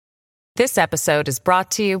This episode is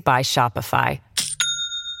brought to you by Shopify.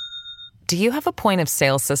 Do you have a point of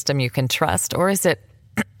sale system you can trust, or is it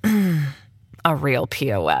a real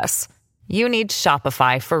POS? You need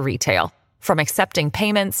Shopify for retail. From accepting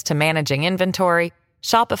payments to managing inventory,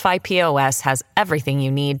 Shopify POS has everything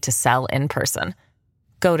you need to sell in person.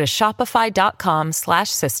 Go to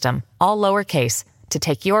shopify.com/system, all lowercase, to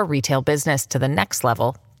take your retail business to the next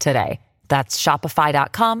level today. That's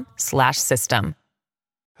shopify.com/system.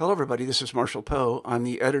 Hello, everybody. This is Marshall Poe. I'm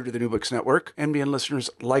the editor of the New Books Network. NBN listeners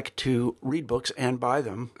like to read books and buy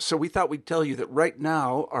them. So we thought we'd tell you that right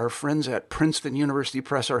now, our friends at Princeton University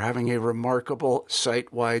Press are having a remarkable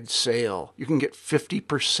site-wide sale. You can get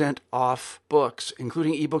 50% off books,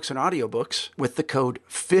 including ebooks and audiobooks, with the code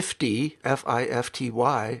 50,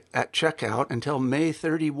 F-I-F-T-Y, at checkout until May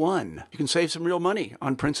 31. You can save some real money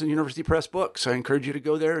on Princeton University Press books. I encourage you to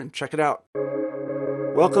go there and check it out.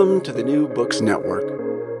 Welcome to the New Books Network.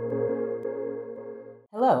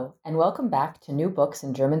 Hello, and welcome back to New Books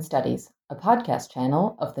in German Studies, a podcast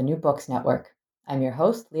channel of the New Books Network. I'm your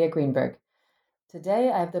host, Leah Greenberg.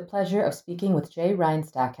 Today, I have the pleasure of speaking with J. Ryan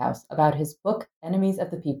Stackhouse about his book, Enemies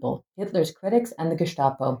of the People, Hitler's Critics and the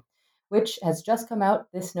Gestapo, which has just come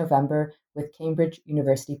out this November with Cambridge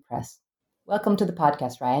University Press. Welcome to the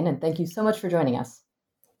podcast, Ryan, and thank you so much for joining us.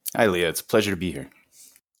 Hi, Leah. It's a pleasure to be here.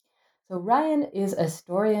 So Ryan is a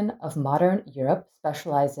historian of modern Europe,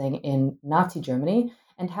 specializing in Nazi Germany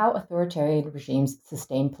and how authoritarian regimes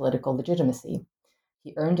sustain political legitimacy.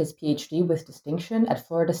 He earned his PhD with distinction at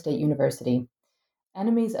Florida State University.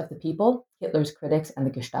 Enemies of the People, Hitler's Critics and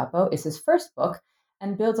the Gestapo is his first book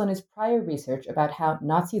and builds on his prior research about how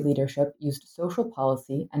Nazi leadership used social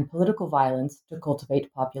policy and political violence to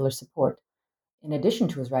cultivate popular support. In addition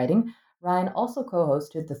to his writing, Ryan also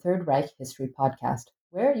co-hosted the Third Reich History podcast,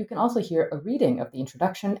 where you can also hear a reading of the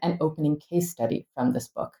introduction and opening case study from this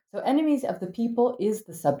book. So Enemies of the People is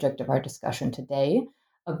the subject of our discussion today,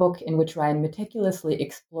 a book in which Ryan meticulously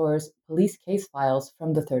explores police case files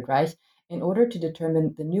from the Third Reich in order to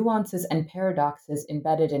determine the nuances and paradoxes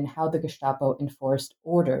embedded in how the Gestapo enforced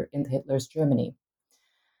order in Hitler's Germany.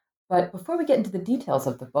 But before we get into the details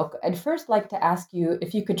of the book, I'd first like to ask you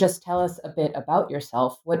if you could just tell us a bit about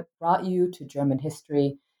yourself, what brought you to German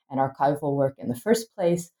history and archival work in the first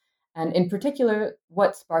place, and in particular,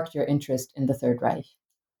 what sparked your interest in the Third Reich?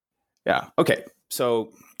 Yeah, okay.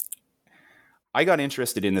 So I got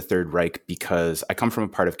interested in the Third Reich because I come from a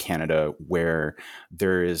part of Canada where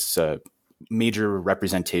there is a major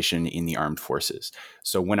representation in the armed forces.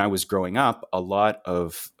 So when I was growing up, a lot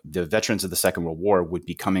of the veterans of the Second World War would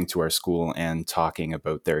be coming to our school and talking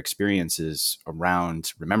about their experiences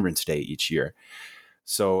around Remembrance Day each year.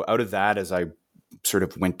 So out of that, as I sort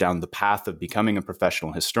of went down the path of becoming a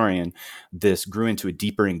professional historian, this grew into a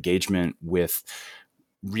deeper engagement with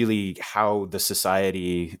really how the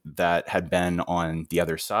society that had been on the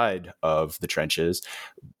other side of the trenches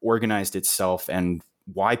organized itself and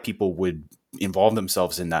why people would involve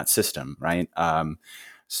themselves in that system, right?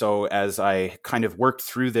 So as I kind of worked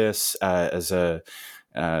through this as an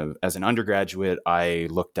undergraduate, I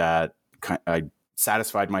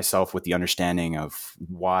satisfied myself with the understanding of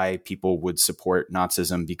why people would support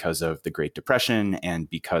Nazism because of the Great Depression and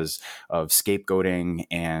because of scapegoating.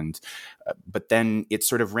 But then it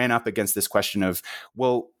sort of ran up against this question of,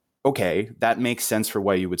 well, okay, that makes sense for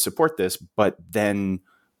why you would support this, but then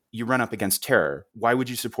you run up against terror. Why would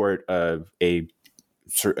you support a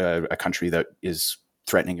country that is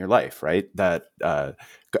threatening your life, right? That I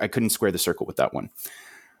couldn't square the circle with that one.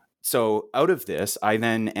 So out of this, I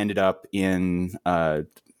then ended up in a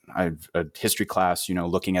history class,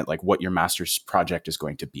 looking at like what your master's project is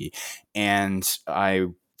going to be. And I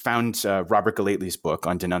found Robert Golightly's book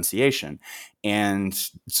on denunciation. And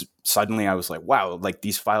suddenly I was like, wow, like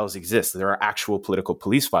these files exist. There are actual political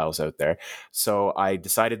police files out there. So I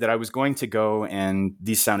decided that I was going to go, and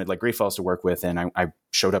these sounded like great files to work with. And I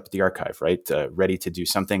showed up at the archive, right? Ready to do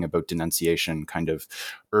something about denunciation, kind of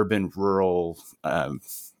urban-rural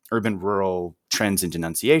trends in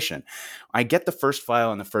denunciation. I get the first file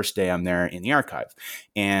on the first day I'm there in the archive,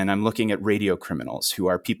 and I'm looking at radio criminals, who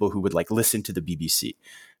are people who would like listen to the BBC.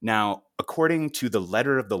 Now, according to the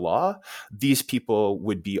letter of the law, these people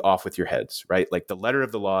would be off with your heads, right? Like the letter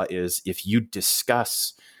of the law is if you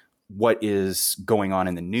discuss what is going on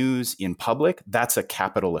in the news in public, that's a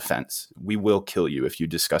capital offense. We will kill you if you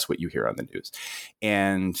discuss what you hear on the news.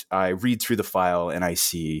 And I read through the file and I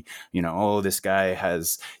see, this guy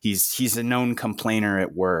he's a known complainer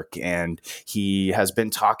at work, and he has been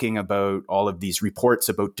talking about all of these reports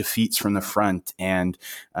about defeats from the front. And,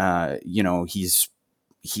 he's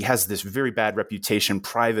he has this very bad reputation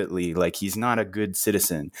privately, like he's not a good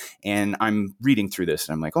citizen. And I'm reading through this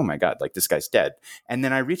and I'm like, oh my God, like this guy's dead. And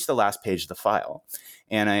then I reach the last page of the file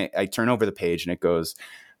and I turn over the page and it goes,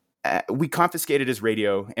 we confiscated his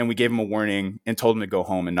radio and we gave him a warning and told him to go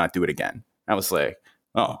home and not do it again. I was like,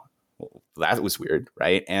 oh, well, that was weird,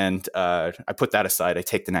 right? And I put that aside. I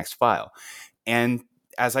take the next file. And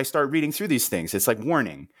as I start reading through these things, it's like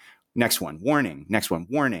warning, next one, warning, next one,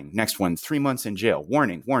 warning, next one, 3 months in jail,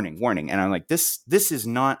 warning, warning, warning. And I'm like, this is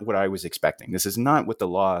not what I was expecting. This is not what the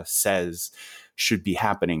law says should be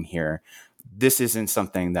happening here. This isn't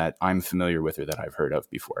something that I'm familiar with or that I've heard of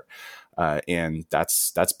before. And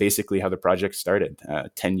that's basically how the project started.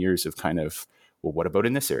 10 years of kind of, well, what about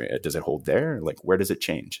in this area? Does it hold there? Like, where does it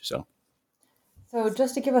change? So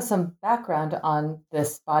just to give us some background on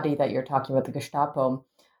this body that you're talking about, the Gestapo,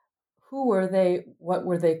 who were they? What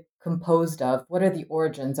were they composed of? What are the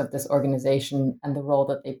origins of this organization and the role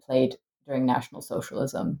that they played during National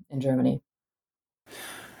Socialism in Germany?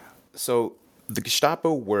 So the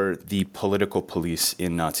Gestapo were the political police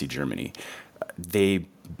in Nazi Germany. They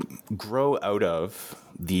grow out of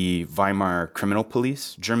the Weimar criminal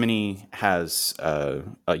police. Germany has a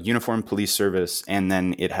uniformed police service, and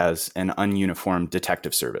then it has an ununiformed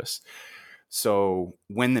detective service. So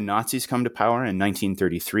when the Nazis come to power in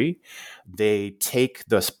 1933, they take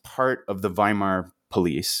this part of the Weimar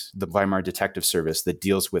police, the Weimar detective service that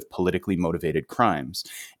deals with politically motivated crimes,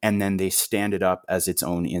 and then they stand it up as its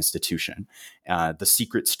own institution. The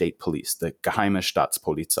secret state police, the Geheime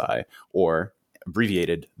Staatspolizei, or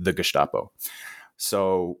abbreviated the Gestapo.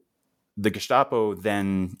 So the Gestapo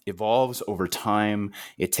then evolves over time.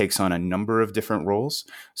 It takes on a number of different roles.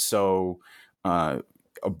 So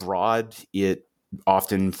abroad, it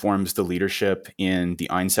often forms the leadership in the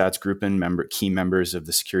Einsatzgruppen. Key members of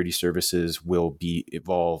the security services will be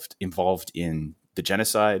involved in the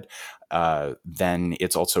genocide. Then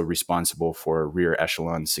it's also responsible for rear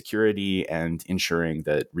echelon security and ensuring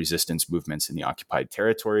that resistance movements in the occupied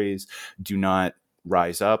territories do not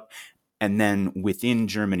rise up. And then within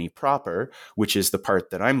Germany proper, which is the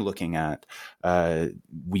part that I'm looking at,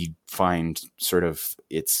 we find sort of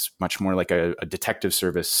it's much more like a detective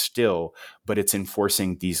service still, but it's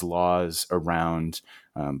enforcing these laws around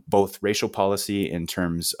both racial policy in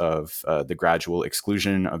terms of the gradual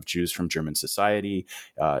exclusion of Jews from German society,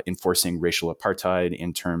 enforcing racial apartheid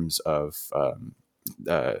in terms of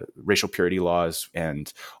racial purity laws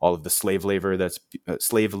and all of the slave labor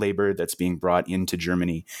that's being brought into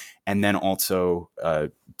Germany, and then also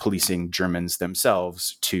policing Germans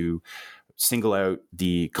themselves to single out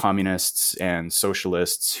the communists and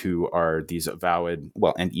socialists who are these avowed,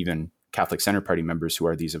 well, and even Catholic Center Party members who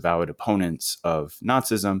are these avowed opponents of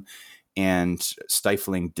Nazism, and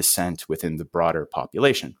stifling dissent within the broader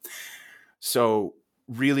population. So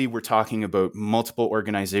really, we're talking about multiple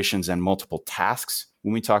organizations and multiple tasks.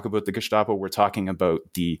 When we talk about the Gestapo, we're talking about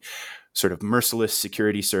the sort of merciless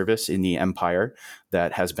security service in the empire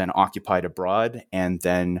that has been occupied abroad, and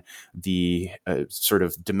then the sort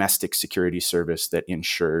of domestic security service that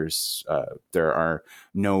ensures there are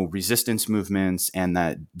no resistance movements and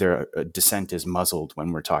that their dissent is muzzled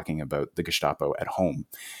when we're talking about the Gestapo at home.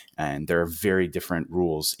 And there are very different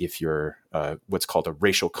rules if you're what's called a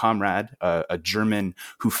racial comrade, a German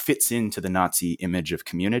who fits into the Nazi image of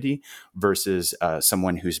community, versus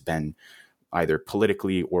someone who's been either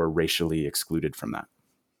politically or racially excluded from that.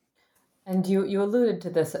 And you alluded to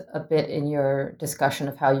this a bit in your discussion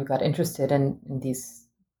of how you got interested in these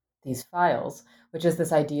files, which is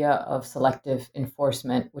this idea of selective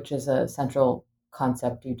enforcement, which is a central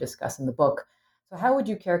concept you discuss in the book. So how would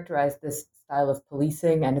you characterize this style of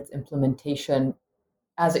policing and its implementation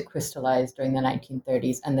as it crystallized during the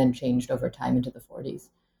 1930s and then changed over time into the 40s?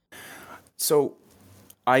 So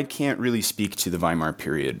I can't really speak to the Weimar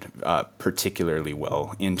period particularly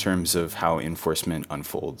well in terms of how enforcement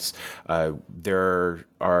unfolds. There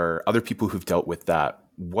are other people who've dealt with that.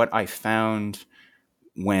 What I found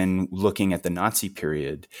when looking at the Nazi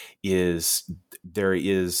period is there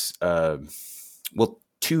is,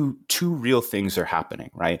 two real things are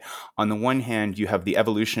happening, right? On the one hand, you have the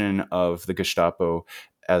evolution of the Gestapo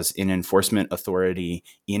as an enforcement authority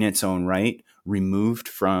in its own right, removed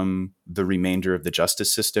from the remainder of the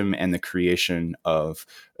justice system, and the creation of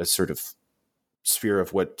a sort of sphere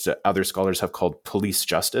of what other scholars have called police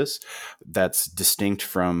justice that's distinct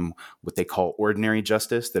from what they call ordinary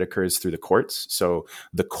justice that occurs through the courts. So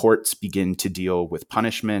the courts begin to deal with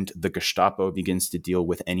punishment. The Gestapo begins to deal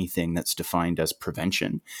with anything that's defined as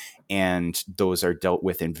prevention. And those are dealt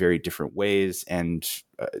with in very different ways. And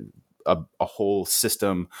a whole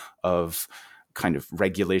system of kind of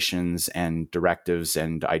regulations and directives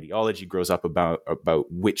and ideology grows up about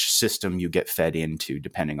which system you get fed into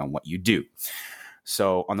depending on what you do.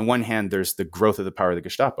 So on the one hand, there's the growth of the power of the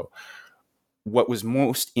Gestapo. What was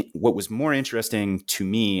more interesting to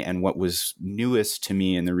me and what was newest to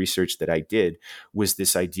me in the research that I did was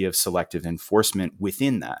this idea of selective enforcement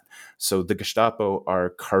within that. So the Gestapo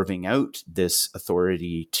are carving out this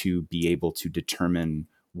authority to be able to determine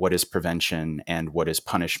what is prevention and what is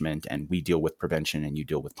punishment, and we deal with prevention and you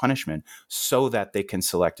deal with punishment, so that they can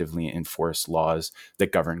selectively enforce laws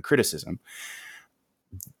that govern criticism.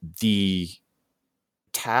 The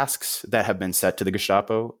tasks that have been set to the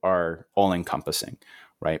Gestapo are all-encompassing,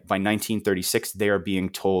 right? By 1936, they are being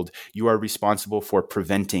told you are responsible for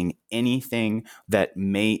preventing anything that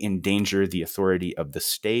may endanger the authority of the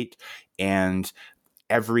state, and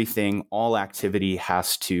everything, all activity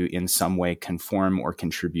has to in some way conform or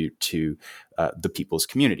contribute to the people's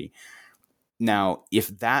community. Now,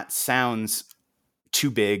 if that sounds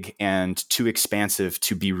too big and too expansive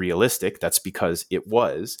to be realistic, that's because it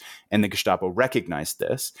was, and the Gestapo recognized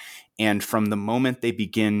this. And from the moment they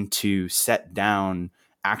begin to set down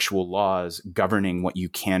actual laws governing what you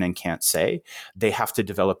can and can't say, they have to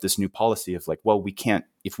develop this new policy of like, well, we can't,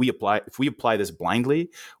 if we apply this blindly,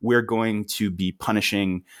 we're going to be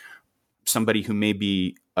punishing somebody who may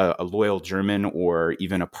be a loyal German or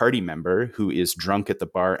even a party member who is drunk at the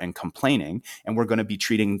bar and complaining, and we're going to be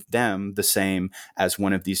treating them the same as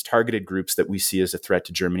one of these targeted groups that we see as a threat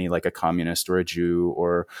to Germany, like a communist or a Jew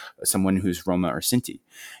or someone who's Roma or Sinti.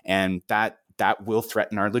 And that will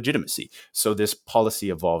threaten our legitimacy. So this policy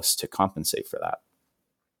evolves to compensate for that.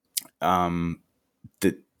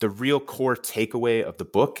 The real core takeaway of the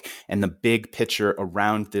book and the big picture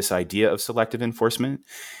around this idea of selective enforcement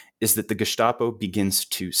is that the Gestapo begins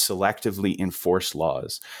to selectively enforce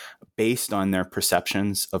laws based on their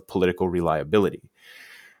perceptions of political reliability.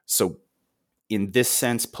 So in this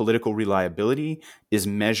sense, political reliability is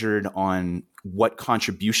measured on what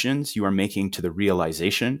contributions you are making to the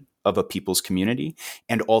realization of a people's community,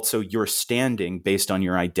 and also your standing based on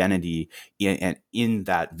your identity in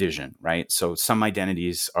that vision, right? So some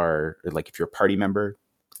identities are like, if you're a party member,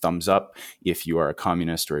 thumbs up. If you are a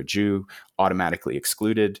communist or a Jew, automatically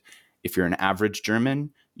excluded. If you're an average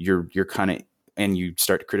German, you're kind of, and you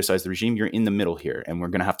start to criticize the regime, you're in the middle here, and we're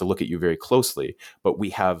going to have to look at you very closely. But we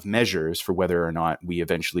have measures for whether or not we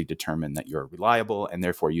eventually determine that you're reliable and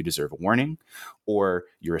therefore you deserve a warning, or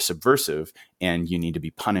you're a subversive and you need to be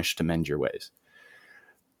punished to mend your ways.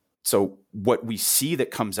 So what we see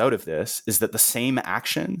that comes out of this is that the same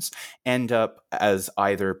actions end up as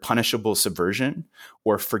either punishable subversion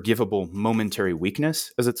or forgivable momentary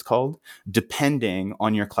weakness, as it's called, depending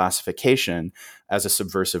on your classification as a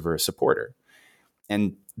subversive or a supporter.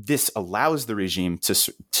 And this allows the regime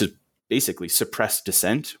to basically suppress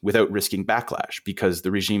dissent without risking backlash, because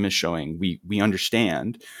the regime is showing we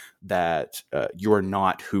understand that you're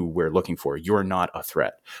not who we're looking for. You're not a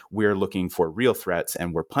threat. We're looking for real threats,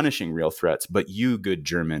 and we're punishing real threats. But you, good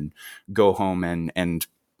German, go home and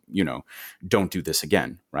don't do this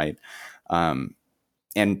again, right? And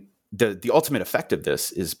the ultimate effect of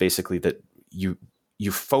this is basically that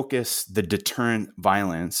you focus the deterrent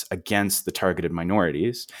violence against the targeted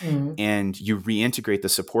minorities, and you reintegrate the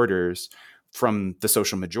supporters from the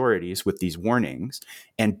social majorities with these warnings.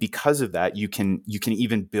 And because of that, you can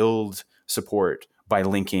even build support by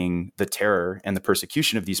linking the terror and the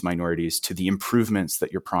persecution of these minorities to the improvements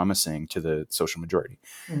that you're promising to the social majority.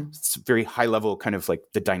 It's a very high level, kind of like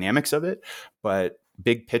the dynamics of it, but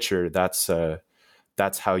big picture, that's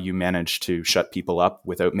how you manage to shut people up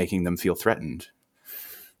without making them feel threatened.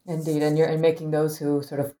 Indeed, and making those who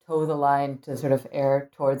sort of toe the line to sort of err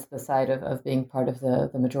towards the side of being part of the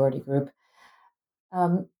majority group.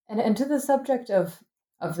 And to the subject of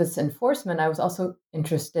this enforcement, I was also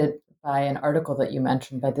interested by an article that you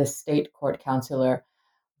mentioned by this state court counselor,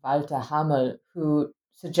 Walter Hamel, who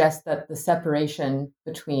suggests that the separation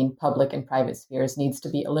between public and private spheres needs to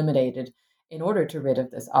be eliminated in order to rid of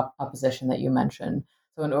this opposition that you mentioned.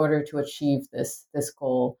 So in order to achieve this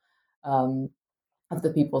goal, of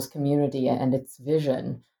the people's community and its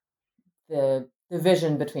vision, the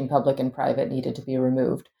division between public and private needed to be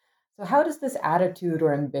removed. So how does this attitude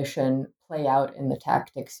or ambition play out in the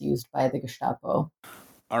tactics used by the Gestapo?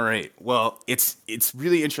 All right. Well, it's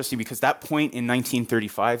really interesting because that point in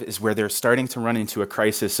 1935 is where they're starting to run into a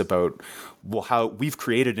crisis about, well, how we've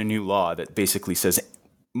created a new law that basically says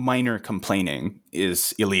minor complaining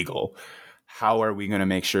is illegal. How are we going to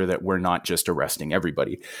make sure that we're not just arresting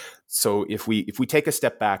everybody? So if we take a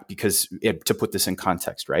step back, because to put this in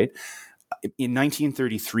context, right? in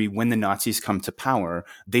 1933, when the Nazis come to power,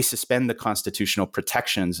 they suspend the constitutional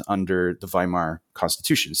protections under the Weimar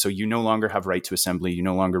Constitution. So you no longer have right to assembly, you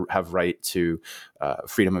no longer have right to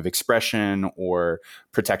freedom of expression or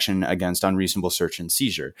protection against unreasonable search and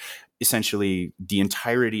seizure. Essentially, the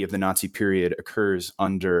entirety of the Nazi period occurs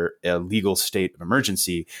under a legal state of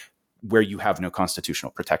emergency where you have no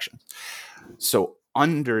constitutional protections. So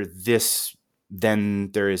under this,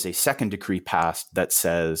 then there is a second decree passed that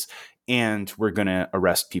says, and we're going to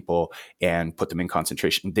arrest people and put them in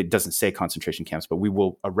concentration. It doesn't say concentration camps, but we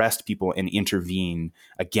will arrest people and intervene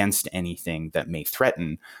against anything that may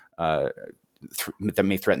threaten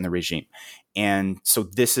the regime. And so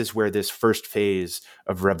this is where this first phase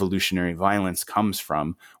of revolutionary violence comes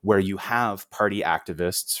from, where you have party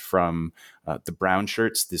activists from the brown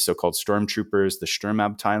shirts, the so-called stormtroopers, the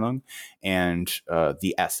Sturmabteilung, and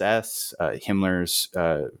the SS, Himmler's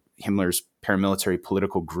paramilitary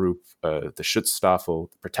political group, the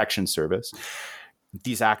Schutzstaffel, the Protection Service.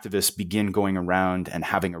 These activists begin going around and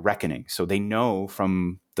having a reckoning. So they know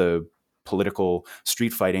from the political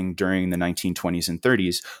street fighting during the 1920s and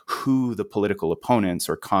 30s who the political opponents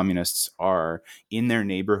or communists are in their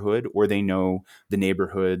neighborhood, or they know the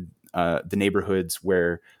neighborhoods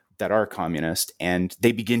where that are communist, and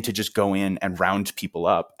they begin to just go in and round people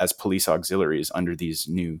up as police auxiliaries under these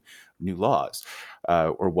new laws,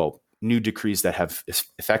 new decrees that have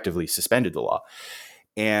effectively suspended the law.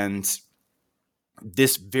 And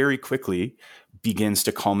this very quickly begins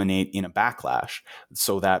to culminate in a backlash,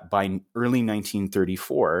 so that by early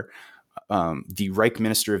 1934, the Reich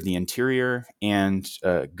Minister of the Interior and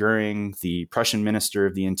Goering, the Prussian Minister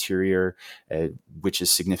of the Interior, which is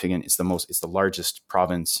significant, it's the largest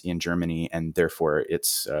province in Germany, and therefore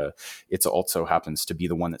it's also happens to be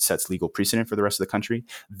the one that sets legal precedent for the rest of the country.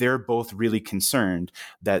 They're both really concerned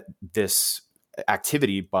that this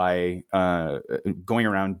activity by going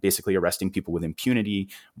around basically arresting people with impunity,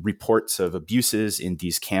 reports of abuses in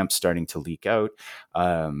these camps starting to leak out,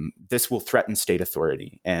 this will threaten state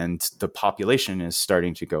authority. And the population is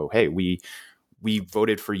starting to go, hey, we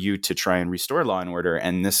voted for you to try and restore law and order,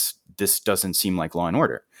 and this doesn't seem like law and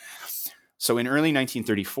order. So in early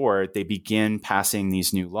 1934, they begin passing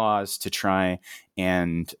these new laws to try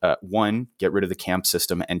and, one, get rid of the camp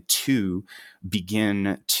system, and two,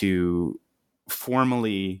 begin to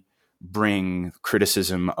formally bring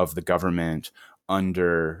criticism of the government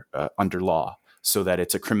under law, so that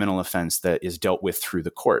it's a criminal offense that is dealt with through the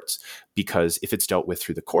courts. Because if it's dealt with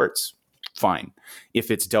through the courts, fine.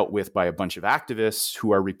 If it's dealt with by a bunch of activists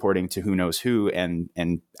who are reporting to who knows who and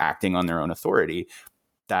acting on their own authority,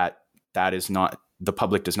 that is not, the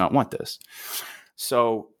public does not want this.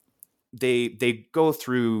 So they go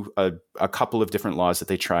through a couple of different laws that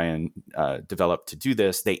they try and develop to do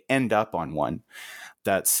this. They end up on one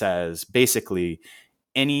that says basically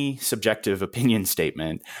any subjective opinion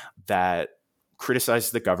statement that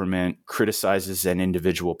criticizes the government, criticizes an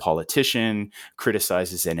individual politician,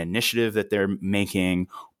 criticizes an initiative that they're making,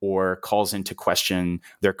 or calls into question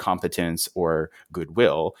their competence or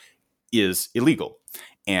goodwill is illegal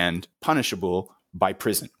and punishable by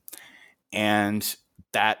prison. And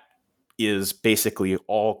that is basically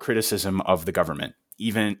all criticism of the government.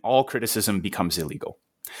 Even all criticism becomes illegal.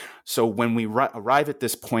 So when we arrive at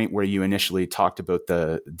this point where you initially talked about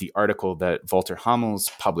the article that Walter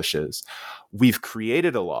Hamels publishes, we've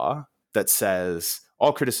created a law that says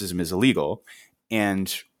all criticism is illegal,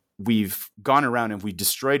 and we've gone around and we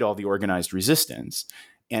destroyed all the organized resistance.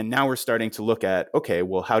 And now we're starting to look at, okay,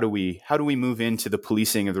 well, how do we move into the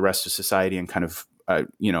policing of the rest of society and kind of,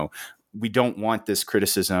 we don't want this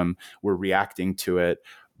criticism. We're reacting to it,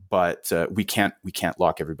 but we can't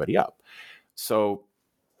lock everybody up. So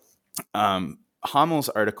Hamels'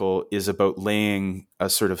 article is about laying a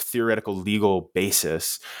sort of theoretical legal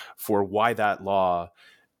basis for why that law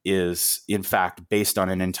is, in fact, based on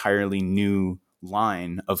an entirely new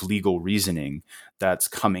line of legal reasoning that's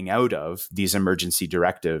coming out of these emergency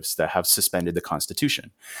directives that have suspended the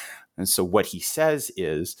Constitution. And so what he says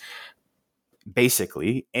is,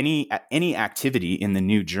 basically, any activity in the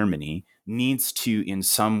new Germany needs to, in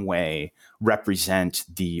some way, represent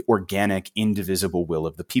the organic, indivisible will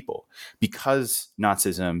of the people. Because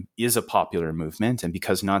Nazism is a popular movement, and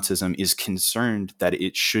because Nazism is concerned that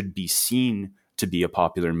it should be seen to be a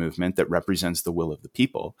popular movement that represents the will of the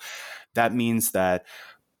people, that means that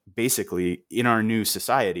basically, in our new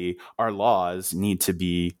society, our laws need to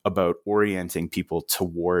be about orienting people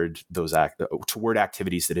toward toward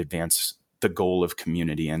activities that advance the goal of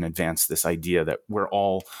community and advance this idea that we're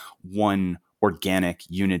all one organic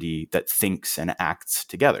unity that thinks and acts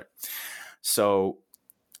together. So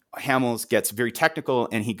Hamels gets very technical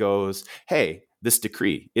and he goes, hey, this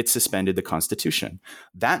decree, it suspended the Constitution.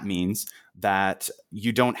 That means that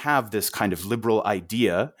you don't have this kind of liberal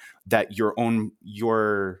idea that your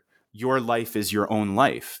life is your own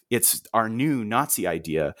life. It's our new Nazi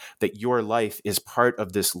idea that your life is part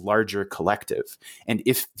of this larger collective. And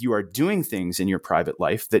if you are doing things in your private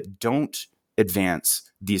life that don't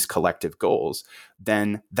advance these collective goals,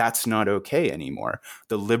 then that's not okay anymore.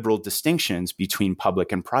 The liberal distinctions between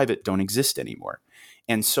public and private don't exist anymore.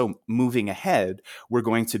 And so moving ahead, we're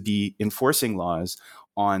going to be enforcing laws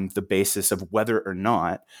on the basis of whether or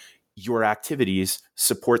not your activities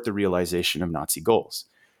support the realization of Nazi goals.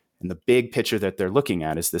 And the big picture that they're looking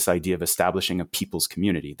at is this idea of establishing a people's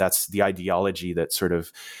community. That's the ideology that sort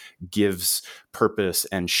of gives purpose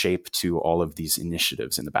and shape to all of these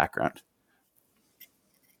initiatives in the background.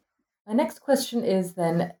 My next question is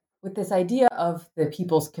then, with this idea of the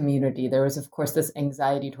people's community, there was, of course, this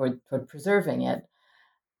anxiety toward preserving it.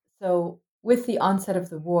 So with the onset of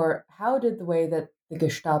the war, how did the way that the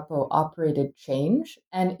Gestapo operated change?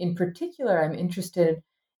 And in particular, I'm interested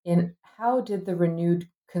in how did the renewed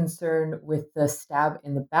concern with the stab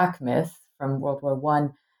in the back myth from World War I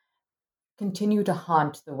continue to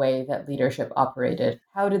haunt the way that leadership operated?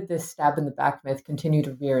 How did this stab in the back myth continue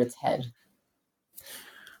to rear its head?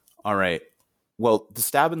 All right. Well, the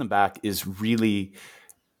stab in the back is really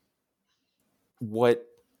what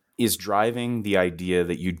is driving the idea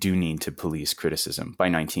that you do need to police criticism. By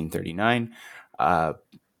 1939,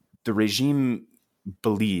 the regime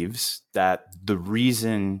believes that the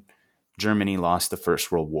reason Germany lost the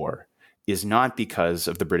First World War is not because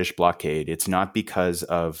of the British blockade. It's not because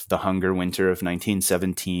of the hunger winter of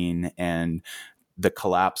 1917 and the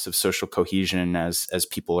collapse of social cohesion as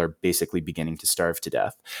people are basically beginning to starve to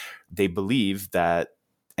death. They believe that,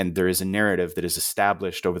 and there is a narrative that is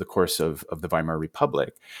established over the course of the Weimar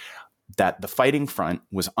Republic, that the fighting front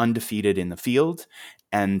was undefeated in the field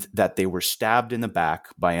and that they were stabbed in the back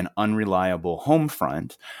by an unreliable home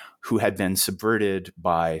front who had been subverted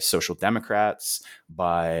by social democrats,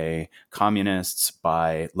 by communists,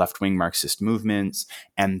 by left-wing Marxist movements,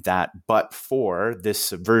 and that but for this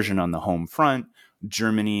subversion on the home front,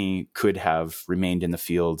 Germany could have remained in the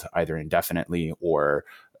field either indefinitely or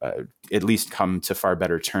at least come to far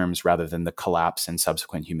better terms rather than the collapse and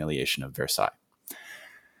subsequent humiliation of Versailles.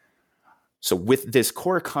 So with this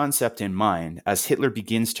core concept in mind, as Hitler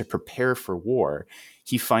begins to prepare for war,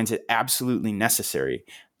 he finds it absolutely necessary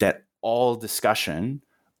that all discussion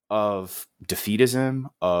of defeatism,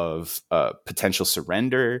 of potential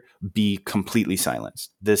surrender, be completely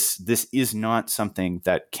silenced. This is not something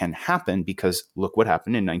that can happen because look what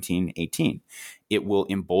happened in 1918. It will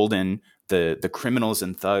embolden the criminals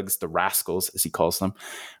and thugs, the rascals, as he calls them,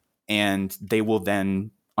 and they will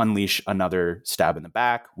then unleash another stab in the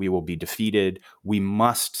back. We will be defeated. We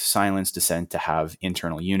must silence dissent to have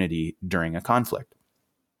internal unity during a conflict.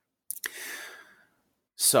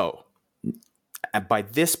 So by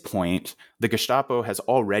this point, the Gestapo has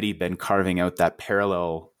already been carving out that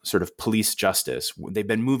parallel sort of police justice. They've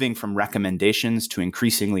been moving from recommendations to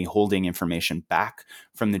increasingly holding information back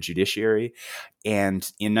from the judiciary.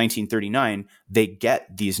 And in 1939, they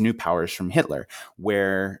get these new powers from Hitler,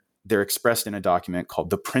 where they're expressed in a document called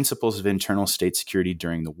The Principles of Internal State Security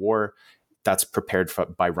During the War. That's prepared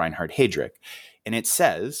by Reinhard Heydrich. And it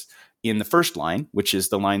says, in the first line, which is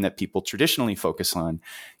the line that people traditionally focus on,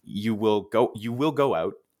 you will go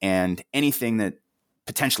out and anything that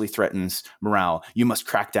potentially threatens morale, you must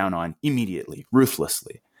crack down on immediately,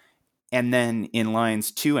 ruthlessly. And then in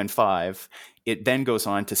lines 2 and 5, it then goes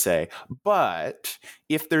on to say, but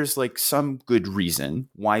if there's like some good reason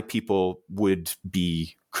why people would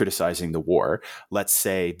be criticizing the war, let's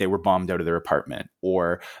say they were bombed out of their apartment,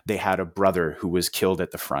 or they had a brother who was killed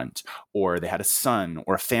at the front, or they had a son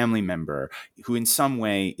or a family member who in some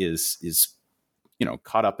way is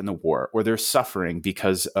caught up in the war, or they're suffering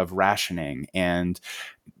because of rationing and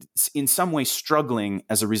in some way struggling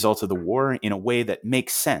as a result of the war in a way that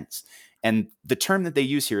makes sense. And the term that they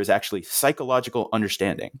use here is actually psychological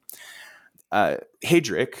understanding.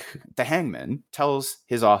 Heydrich, the hangman, tells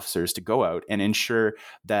his officers to go out and ensure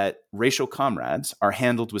that racial comrades are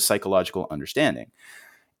handled with psychological understanding.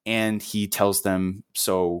 And he tells them,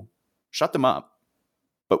 so shut them up,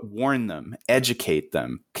 but warn them, educate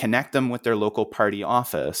them, connect them with their local party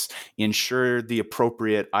office, ensure the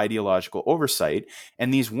appropriate ideological oversight.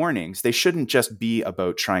 And these warnings, they shouldn't just be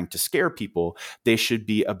about trying to scare people. They should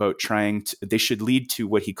be about they should lead to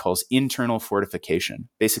what he calls internal fortification,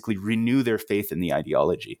 basically renew their faith in the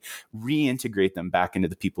ideology, reintegrate them back into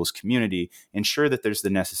the people's community, ensure that there's the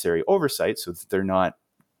necessary oversight so that they're not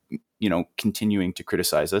continuing to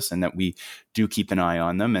criticize us, and that we do keep an eye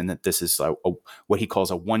on them, and that this is what he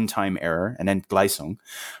calls a one-time error, an Entgleisung,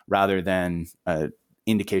 rather than an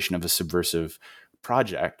indication of a subversive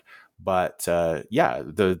project. But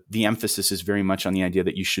the emphasis is very much on the idea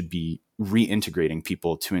that you should be reintegrating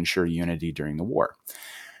people to ensure unity during the war.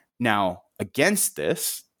 Now, against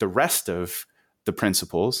this, the rest of the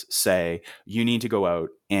principles say you need to go out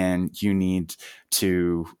and you need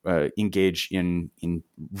to engage in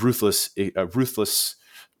ruthless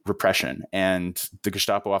repression. And the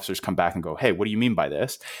Gestapo officers come back and go, "Hey, what do you mean by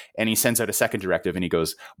this?" And he sends out a second directive, and he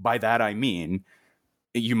goes, "By that I mean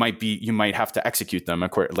you might have to execute them."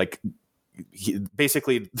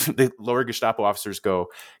 Basically, the lower Gestapo officers go,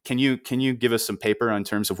 "Can you give us some paper on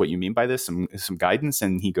terms of what you mean by this, some guidance?"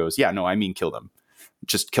 And he goes, "Yeah, no, I mean kill them,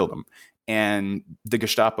 just kill them." And the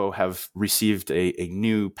Gestapo have received a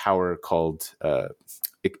new power called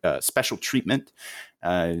special treatment.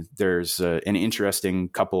 There's an interesting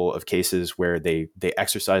couple of cases where they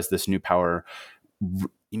exercise this new power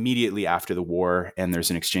immediately after the war, and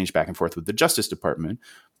there's an exchange back and forth with the Justice Department.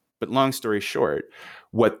 But long story short,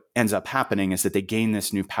 what ends up happening is that they gain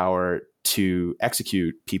this new power to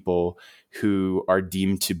execute people who are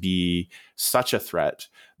deemed to be such a threat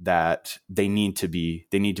that they need to be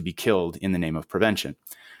killed in the name of prevention.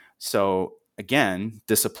 So again,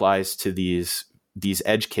 this applies to these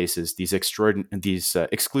edge cases, these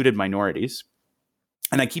excluded minorities.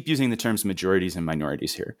 And I keep using the terms majorities and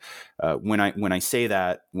minorities here. When I say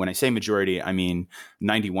majority, I mean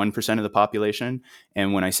 91% of the population.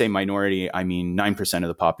 And when I say minority, I mean 9% of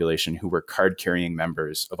the population who were card-carrying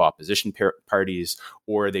members of opposition parties,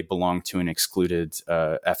 or they belong to an excluded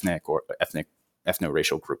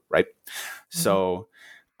ethno-racial group, right? Mm-hmm. So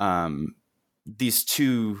these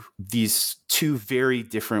two very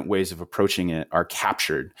different ways of approaching it are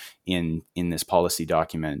captured in this policy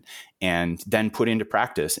document and then put into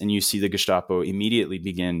practice. And you see the Gestapo immediately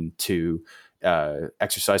begin to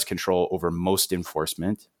exercise control over most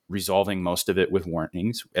enforcement, resolving most of it with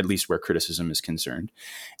warnings, at least where criticism is concerned.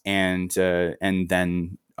 And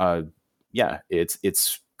then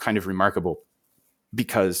it's kind of remarkable,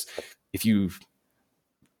 because if you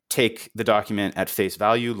take the document at face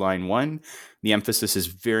value, line 1, the emphasis is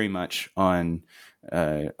very much on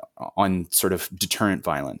sort of deterrent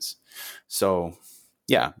violence. So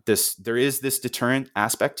there is this deterrent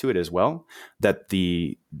aspect to it as well, that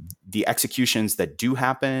the executions that do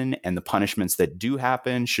happen and the punishments that do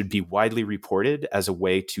happen should be widely reported as a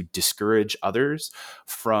way to discourage others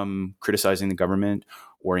from criticizing the government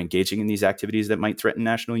or engaging in these activities that might threaten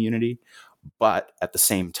national unity. But at the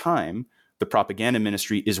same time, the propaganda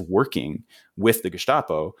ministry is working with the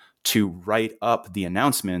Gestapo to write up the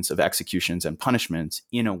announcements of executions and punishments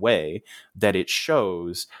in a way that it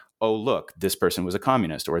shows, oh, look, this person was a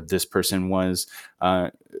communist, or this person was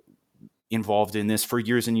involved in this for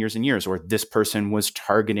years and years and years, or this person was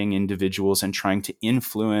targeting individuals and trying to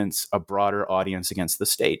influence a broader audience against the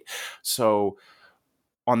state. So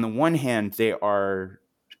on the one hand, they are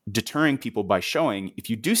deterring people by showing, if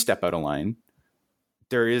you do step out of line,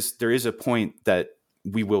 there is a point that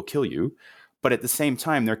we will kill you. But at the same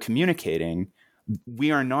time, they're communicating,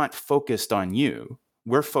 we are not focused on you.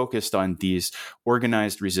 We're focused on these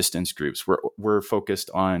organized resistance groups. We're focused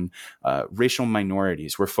on racial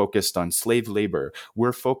minorities. We're focused on slave labor.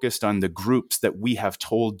 We're focused on the groups that we have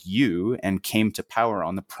told you and came to power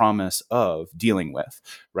on the promise of dealing with,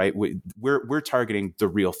 right? We're targeting the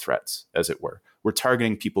real threats, as it were. We're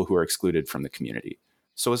targeting people who are excluded from the community.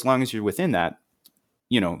 So as long as you're within that,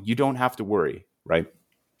 you don't have to worry, right?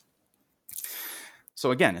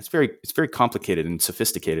 So again, it's very complicated and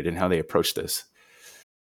sophisticated in how they approach this.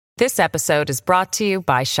 This episode is brought to you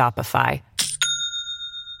by Shopify.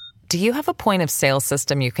 Do you have a point of sale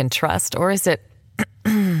system you can trust, or is it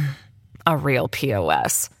a real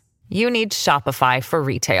POS? You need Shopify for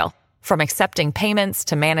retail. From accepting payments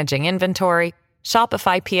to managing inventory,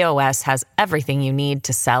 Shopify POS has everything you need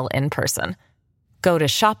to sell in person. Go to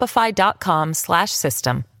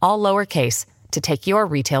shopify.com/system, all lowercase, to take your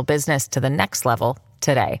retail business to the next level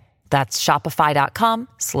today. That's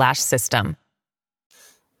shopify.com/system.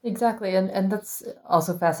 Exactly. And that's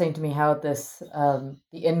also fascinating to me how this, the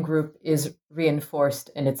in-group is reinforced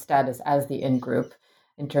in its status as the in-group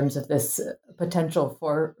in terms of this potential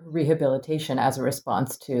for rehabilitation as a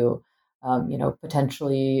response to,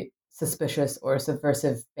 potentially suspicious or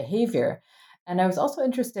subversive behavior. And I was also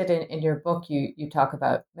interested in your book, you talk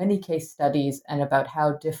about many case studies and about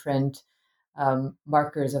how different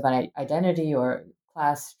markers of identity or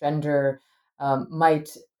class, gender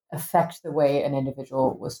might affect the way an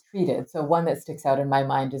individual was treated. So one that sticks out in my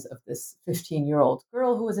mind is of this 15-year-old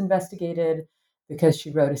girl who was investigated because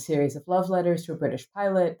she wrote a series of love letters to a British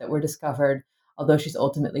pilot that were discovered, although she's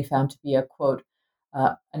ultimately found to be a, quote,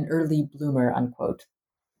 an early bloomer, unquote.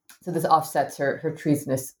 So this offsets her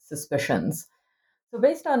treasonous suspicions. So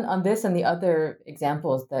based on this and the other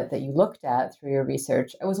examples that you looked at through your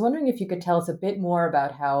research, I was wondering if you could tell us a bit more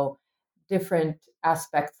about how different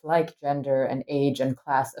aspects like gender and age and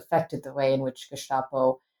class affected the way in which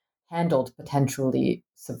Gestapo handled potentially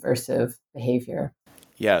subversive behavior.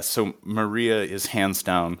 Yeah, so Maria is hands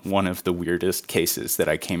down one of the weirdest cases that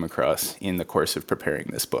I came across in the course of preparing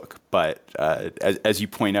this book. But as you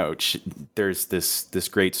point out, there's this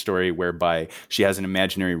great story whereby she has an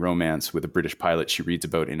imaginary romance with a British pilot she reads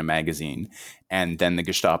about in a magazine. And then the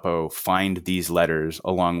Gestapo find these letters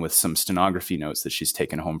along with some stenography notes that she's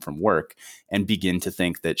taken home from work and begin to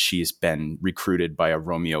think that she's been recruited by a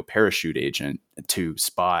Romeo parachute agent to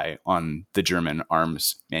spy on the German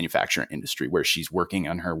arms manufacturing industry where she's working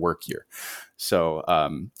on her work year. So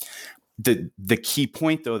the key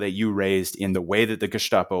point, though, that you raised in the way that the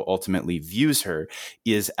Gestapo ultimately views her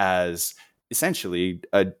is as essentially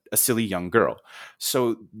a silly young girl.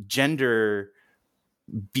 So gender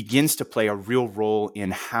begins to play a real role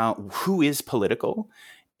in who is political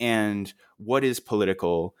and what is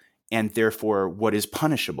political and therefore what is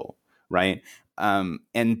punishable, right? And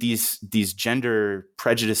these gender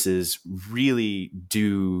prejudices really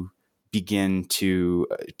do begin to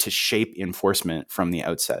shape enforcement from the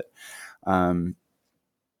outset.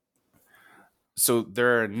 So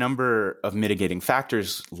there are a number of mitigating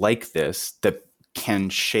factors like this that can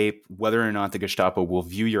shape whether or not the Gestapo will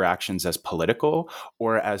view your actions as political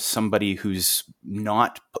or as somebody who is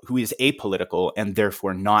apolitical and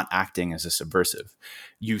therefore not acting as a subversive.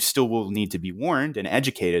 You still will need to be warned and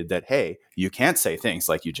educated that, hey, you can't say things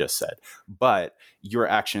like you just said, but your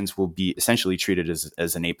actions will be essentially treated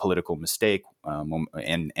as an apolitical mistake,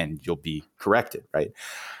 and you'll be corrected, right?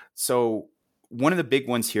 So one of the big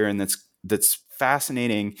ones here, and that's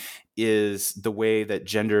fascinating, is the way that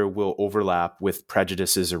gender will overlap with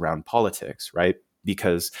prejudices around politics, right?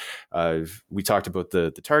 Because we talked about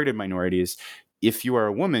the targeted minorities. If you are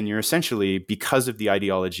a woman, you're essentially, because of the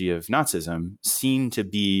ideology of Nazism, seen to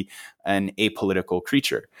be an apolitical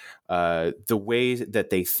creature. The way that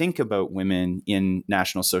they think about women in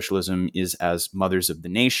National Socialism is as mothers of the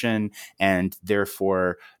nation and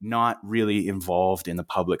therefore not really involved in the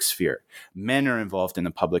public sphere. Men are involved in the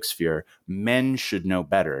public sphere. Men should know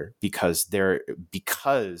better because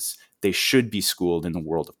they should be schooled in the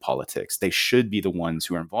world of politics. They should be the ones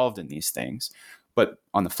who are involved in these things. But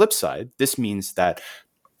on the flip side, this means that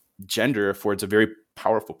gender affords a very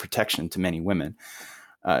powerful protection to many women.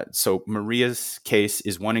 So Maria's case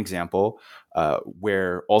is one example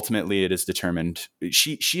where ultimately it is determined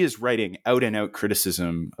she is writing out and out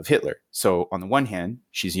criticism of Hitler. So on the one hand,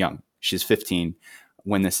 she's young. She's 15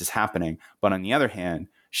 when this is happening. But on the other hand,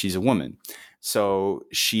 she's a woman. So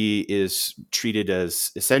she is treated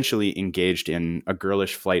as essentially engaged in a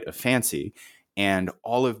girlish flight of fancy. And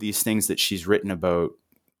all of these things that she's written about,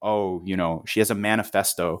 she has a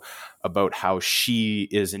manifesto about how she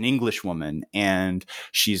is an English woman and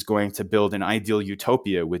she's going to build an ideal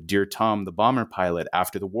utopia with Dear Tom, the bomber pilot,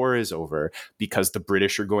 after the war is over because the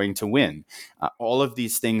British are going to win. All of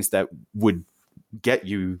these things that would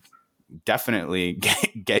definitely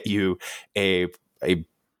get you a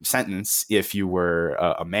sentence if you were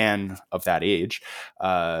a man of that age,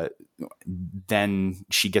 then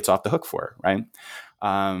she gets off the hook for it, right?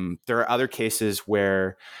 There are other cases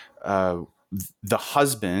where the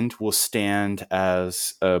husband will stand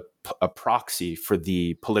as a proxy for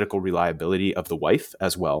the political reliability of the wife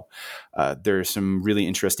as well. There are some really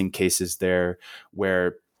interesting cases there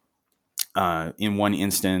where in one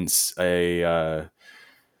instance,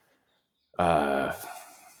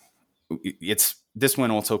 this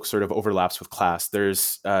one also sort of overlaps with class.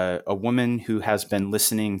 There's a woman who has been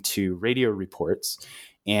listening to radio reports,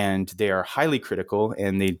 and they are highly critical,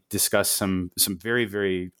 and they discuss some very,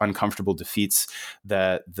 very uncomfortable defeats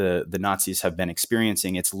that the Nazis have been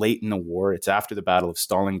experiencing. It's late in the war. It's after the Battle of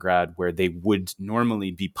Stalingrad, where they would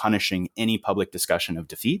normally be punishing any public discussion of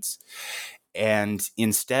defeats. And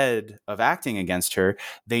instead of acting against her,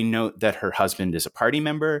 they note that her husband is a party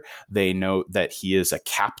member. They note that he is a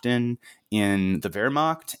captain in the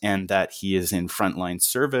Wehrmacht and that he is in frontline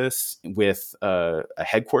service with a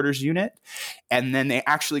headquarters unit. And then they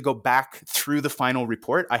actually go back through the final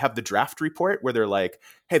report. I have the draft report where they're like,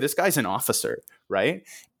 hey, this guy's an officer, right?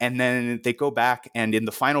 And then they go back, and in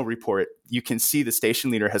the final report, you can see the station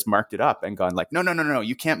leader has marked it up and gone like, no,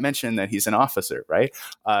 you can't mention that he's an officer, right?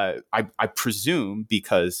 I presume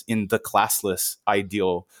because in the classless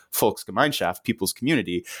ideal Volksgemeinschaft, people's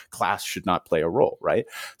community, class should not play a role, right?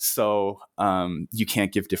 So you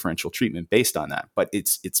can't give differential treatment based on that, but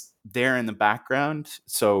it's there in the background.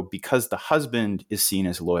 So because the husband is seen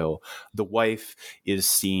as loyal, the wife is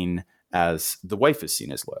seen as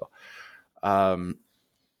loyal.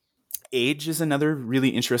 Age is another really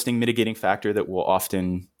interesting mitigating factor that will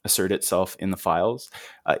often assert itself in the files.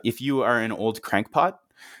 If you are an old crankpot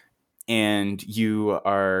and you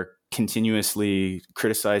are continuously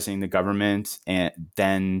criticizing the government, and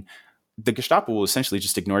then the Gestapo will essentially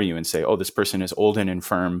just ignore you and say, oh, this person is old and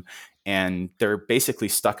infirm, and they're basically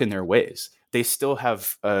stuck in their ways. They still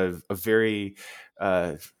have a very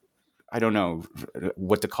I don't know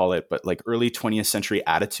what to call it, but like early 20th century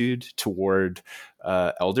attitude toward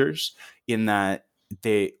elders, in that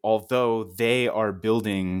although they are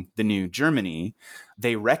building the new Germany,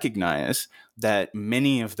 they recognize that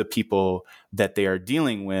many of the people that they are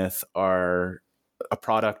dealing with are a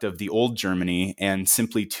product of the old Germany and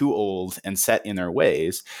simply too old and set in their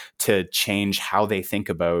ways to change how they think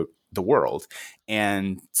about the world.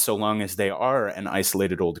 And so long as they are an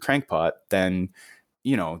isolated old crankpot, then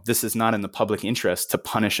this is not in the public interest to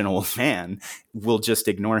punish an old man. We'll just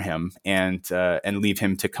ignore him and leave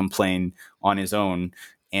him to complain on his own.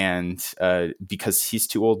 And because he's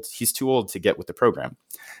too old to get with the program.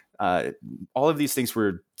 All of these things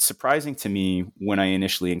were surprising to me when I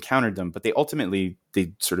initially encountered them, but they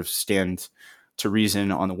sort of stand to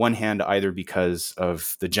reason on the one hand, either because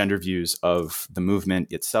of the gender views of the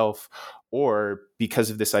movement itself, or because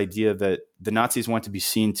of this idea that the Nazis want to be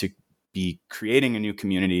seen to be creating a new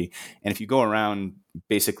community. And if you go around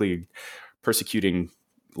basically persecuting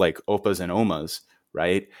like opas and omas,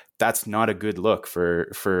 right, that's not a good look for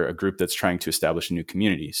a group that's trying to establish a new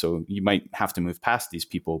community. So you might have to move past these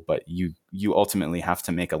people, but you ultimately have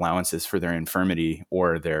to make allowances for their infirmity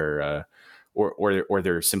or their or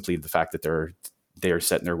they're simply the fact that they are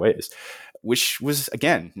set in their ways, which was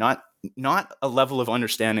again not a level of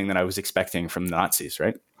understanding that I was expecting from the Nazis,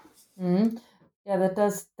 right? Mm-hmm. Yeah,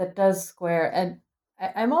 that does square. And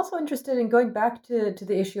I'm also interested in going back to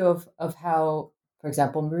the issue of how, for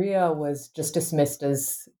example, Maria was just dismissed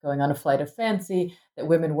as going on a flight of fancy, that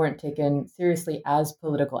women weren't taken seriously as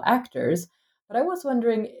political actors. But I was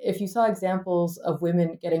wondering if you saw examples of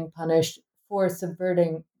women getting punished for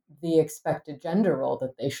subverting the expected gender role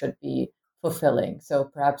that they should be fulfilling. So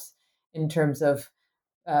perhaps in terms of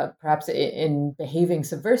perhaps in behaving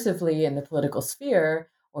subversively in the political sphere,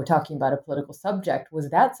 or talking about a political subject, was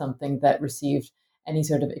that something that received any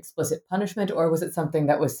sort of explicit punishment, or was it something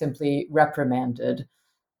that was simply reprimanded?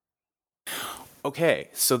 Okay,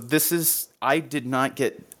 so I did not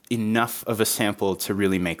get enough of a sample to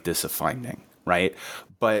really make this a finding, right?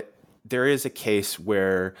 But there is a case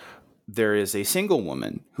where there is a single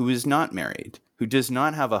woman who is not married, who does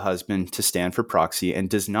not have a husband to stand for proxy and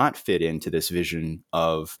does not fit into this vision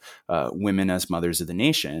of women as mothers of the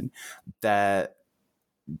nation, that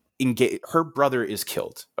her brother is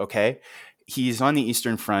killed, okay? He's on the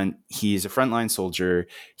Eastern Front. He's a frontline soldier.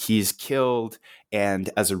 He's killed.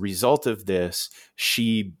 And as a result of this,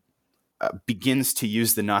 she begins to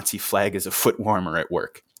use the Nazi flag as a foot warmer at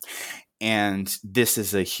work. And this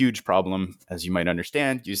is a huge problem, as you might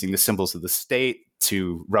understand, using the symbols of the state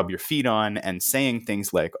to rub your feet on and saying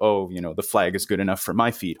things like, oh, the flag is good enough for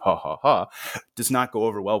my feet, ha, ha, ha, does not go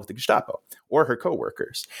over well with the Gestapo or her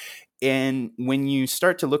coworkers. And when you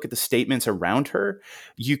start to look at the statements around her,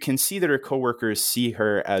 you can see that her coworkers see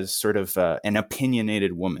her as sort of an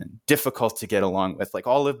opinionated woman, difficult to get along with, like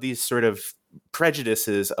all of these sort of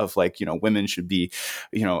prejudices of like, women should be,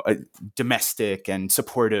 domestic and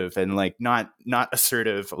supportive and like not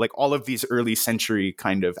assertive, like all of these early century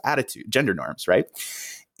kind of attitude, gender norms, right?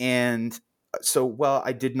 And so while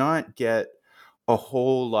I did not get a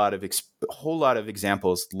whole lot of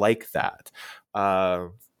examples like that,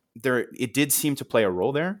 it did seem to play a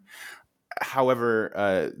role there.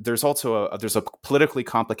 However, there's also a politically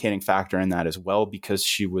complicating factor in that as well, because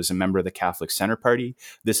she was a member of the Catholic Center Party.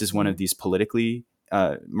 This is one of these politically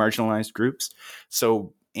marginalized groups.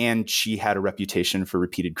 So, and she had a reputation for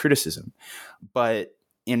repeated criticism. But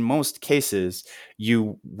in most cases,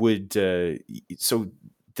 you would so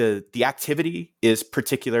the activity is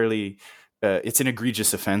particularly it's an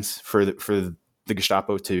egregious offense for the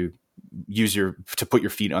Gestapo to to put your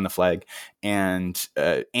feet on the flag, and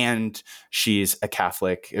she's a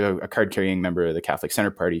Catholic, a card-carrying member of the Catholic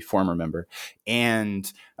Center Party, former member,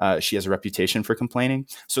 and she has a reputation for complaining.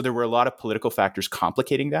 So there were a lot of political factors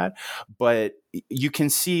complicating that, but you can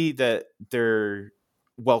see that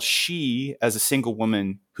while she, as a single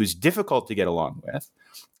woman who's difficult to get along with,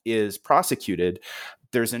 is prosecuted,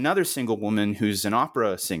 there's another single woman who's an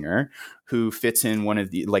opera singer who fits in one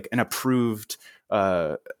of the, like, an approved,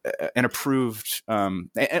 and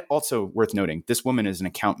also worth noting, this woman is an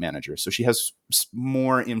account manager. So she has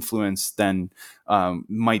more influence than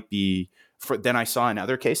might be than I saw in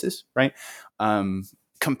other cases, right?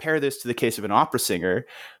 Compare this to the case of an opera singer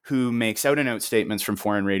who makes out and out statements from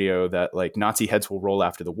foreign radio that, like, Nazi heads will roll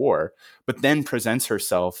after the war, but then presents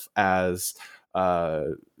herself as,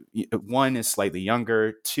 one, is slightly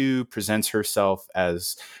younger, two, presents herself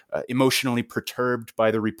as emotionally perturbed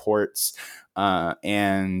by the reports,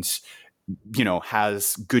 and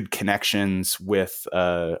has good connections with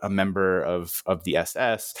a member of the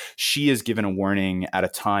SS. She is given a warning at a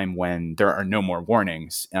time when there are no more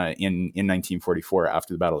warnings in 1944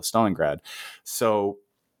 after the Battle of Stalingrad. So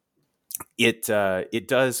it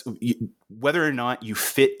does, whether or not you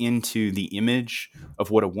fit into the image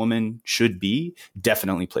of what a woman should be,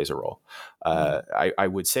 definitely plays a role. I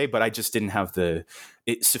would say, but I just didn't have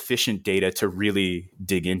sufficient data to really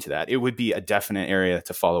dig into that. It would be a definite area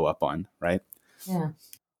to follow up on, right? Yeah,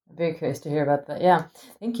 I'm very curious to hear about that. Yeah,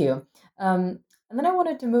 thank you. And then I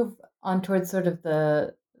wanted to move on towards sort of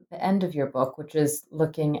the end of your book, which is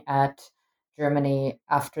looking at Germany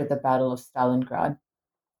after the Battle of Stalingrad.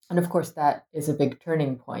 And of course, that is a big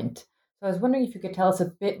turning point. So I was wondering if you could tell us a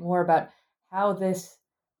bit more about how this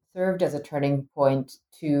served as a turning point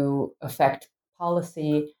to affect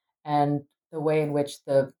policy and the way in which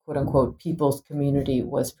the quote-unquote people's community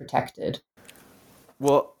was protected.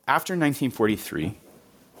 Well, after 1943,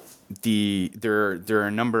 there are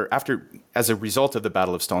a number, as a result of the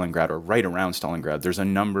Battle of Stalingrad, or right around Stalingrad, there's a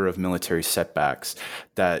number of military setbacks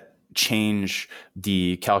that change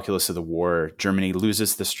the calculus of the war. Germany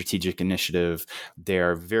loses the strategic initiative. They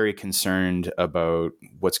are very concerned about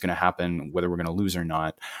what's going to happen, whether we're going to lose or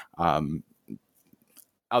not.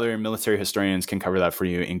 Other military historians can cover that for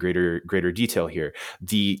you in greater detail here.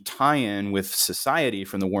 The tie-in with society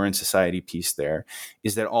from the War and Society piece there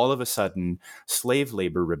is that all of a sudden slave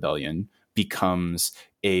labor rebellion becomes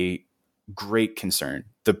a great concern.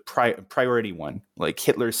 The priority one, like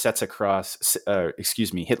Hitler sets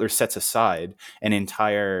aside an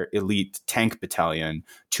entire elite tank battalion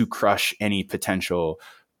to crush any potential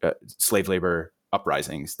slave labor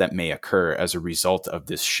uprisings that may occur as a result of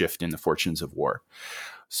this shift in the fortunes of war.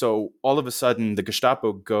 So all of a sudden, the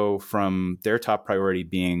Gestapo go from their top priority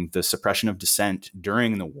being the suppression of dissent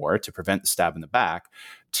during the war to prevent the stab in the back,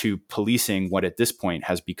 to policing what at this point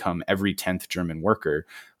has become every 10th German worker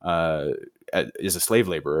is a slave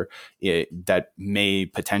laborer that may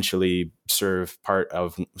potentially serve part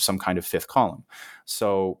of some kind of fifth column.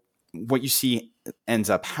 So what you see ends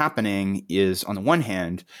up happening is, on the one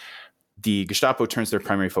hand, the Gestapo turns their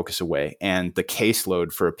primary focus away and the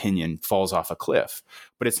caseload for opinion falls off a cliff.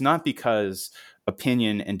 But it's not because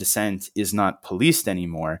opinion and dissent is not policed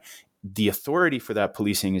anymore. The authority for that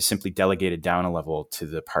policing is simply delegated down a level to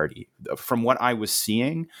the party. From what I was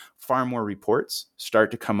seeing, far more reports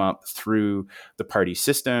start to come up through the party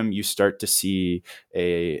system. You start to see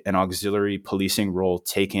an auxiliary policing role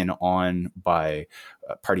taken on by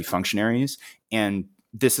party functionaries. And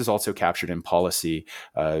this is also captured in policy.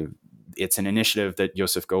 It's an initiative that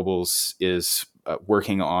Joseph Goebbels is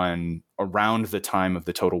working on around the time of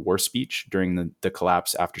the Total War speech during the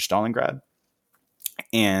collapse after Stalingrad.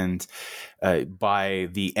 And by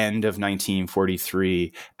the end of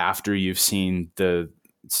 1943, after you've seen the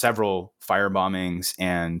several firebombings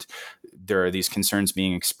and there are these concerns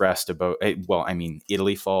being expressed about,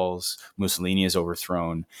 Italy falls, Mussolini is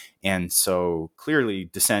overthrown. And so clearly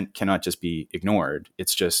dissent cannot just be ignored.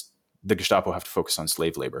 It's just the Gestapo have to focus on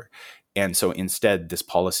slave labor. And so instead, this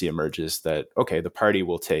policy emerges that, okay, the party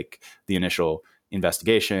will take the initial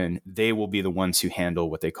investigation. They will be the ones who handle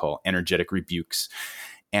what they call energetic rebukes.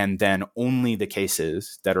 And then only the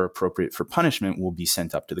cases that are appropriate for punishment will be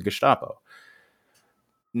sent up to the Gestapo.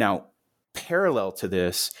 Now, parallel to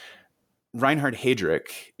this, Reinhard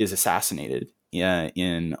Heydrich is assassinated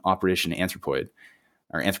in Operation Anthropod,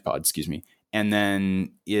 and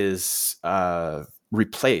then is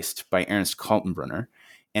replaced by Ernst Kaltenbrunner.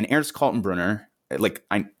 And Ernst Kaltenbrunner,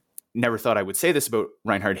 I never thought I would say this about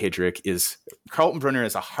Reinhard Heydrich, Kaltenbrunner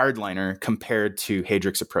is a hardliner compared to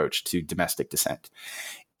Heydrich's approach to domestic dissent.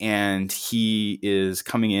 And he is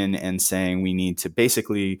coming in and saying we need to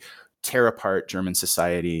basically tear apart German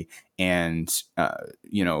society and,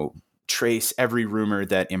 trace every rumor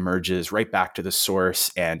that emerges right back to the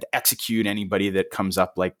source and execute anybody that comes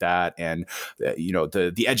up like that. And,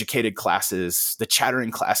 the educated classes, the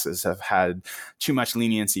chattering classes have had too much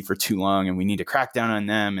leniency for too long, and we need to crack down on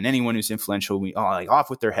them. And anyone who's influential, off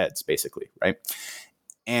with their heads, basically, right?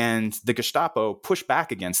 And the Gestapo push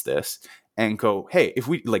back against this and go, hey, if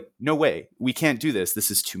we no way, we can't do this. This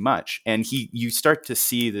is too much. And you start to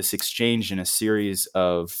see this exchange in a series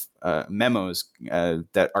of memos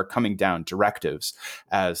that are coming down, directives,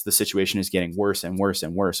 as the situation is getting worse and worse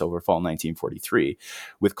and worse over fall 1943,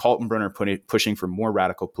 with Kaltenbrunner pushing for more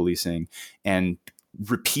radical policing and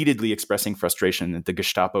repeatedly expressing frustration that the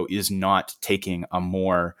Gestapo is not taking a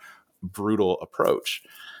more brutal approach.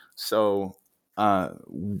 So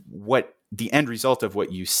what the end result of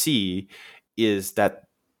what you see is that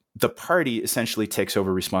the party essentially takes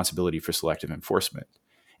over responsibility for selective enforcement.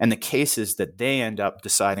 And the cases that they end up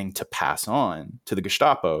deciding to pass on to the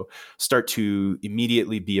Gestapo start to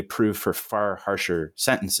immediately be approved for far harsher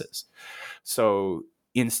sentences. So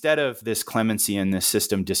instead of this clemency in this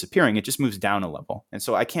system disappearing, it just moves down a level. And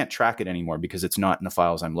so I can't track it anymore because it's not in the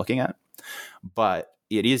files I'm looking at, but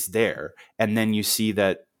it is there. And then you see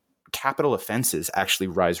that capital offenses actually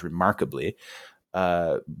rise remarkably.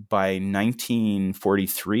 By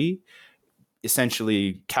 1943,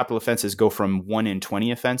 essentially capital offenses go from 1 in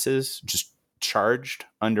 20 offenses just charged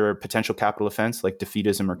under a potential capital offense like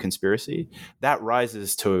defeatism or conspiracy. That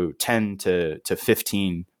rises to 10 to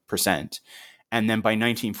 15%. And then by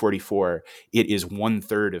 1944, it is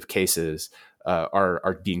 1/3 of cases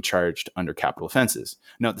are being charged under capital offenses.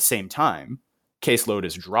 Now, at the same time, caseload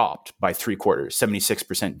is dropped by 3/4,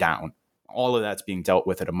 76% down. All of that's being dealt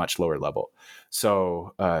with at a much lower level.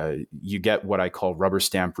 So you get what I call rubber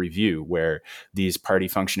stamp review, where these party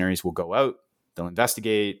functionaries will go out, they'll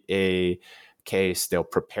investigate a case, they'll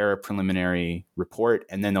prepare a preliminary report,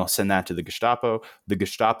 and then they'll send that to the Gestapo. The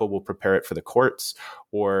Gestapo will prepare it for the courts,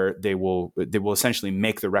 or they will essentially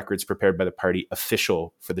make the records prepared by the party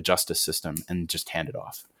official for the justice system and just hand it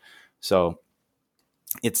off. So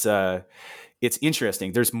it's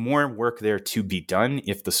interesting. There's more work there to be done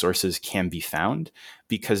if the sources can be found,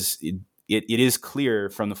 because it is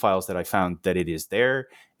clear from the files that I found that it is there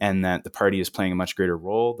and that the party is playing a much greater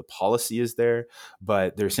role. The policy is there,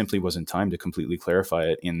 but there simply wasn't time to completely clarify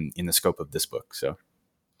it in the scope of this book. So,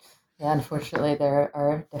 yeah, unfortunately, there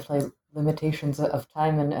are definitely limitations of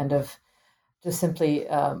time and of just simply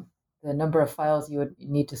the number of files you would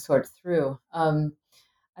need to sort through.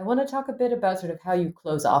 I want to talk a bit about sort of how you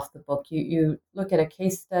close off the book. You look at a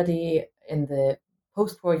case study in the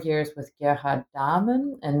post-war years with Gerhard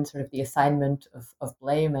Dahmen and sort of the assignment of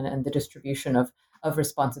blame and the distribution of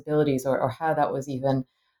responsibilities, or how that was even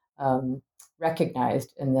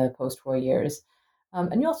recognized in the post-war years.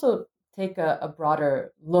 And you also take a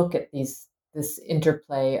broader look at this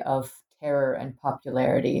interplay of terror and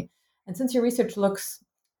popularity. And since your research looks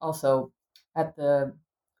also at the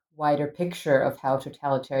wider picture of how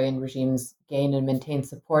totalitarian regimes gain and maintain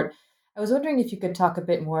support, I was wondering if you could talk a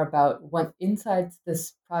bit more about what insights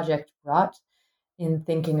this project brought in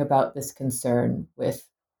thinking about this concern with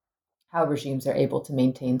how regimes are able to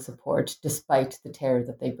maintain support despite the terror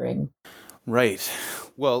that they bring. Right.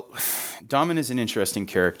 Well, Dahmen is an interesting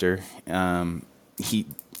character. He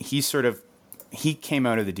came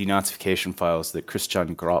out of the denazification files that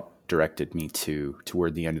Christian Gropp directed me to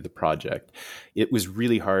toward the end of the project. It was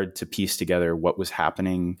really hard to piece together what was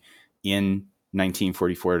happening in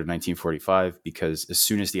 1944 to 1945, because as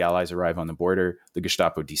soon as the Allies arrive on the border, the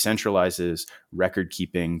Gestapo decentralizes, record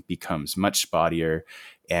keeping becomes much spottier,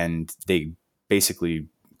 and they basically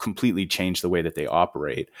completely change the way that they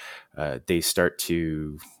operate. They start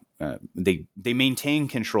to they maintain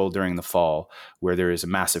control during the fall, where there is a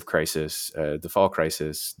massive crisis, the fall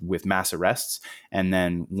crisis, with mass arrests. And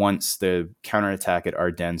then once the counterattack at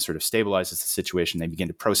Ardennes sort of stabilizes the situation, they begin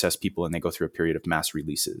to process people and they go through a period of mass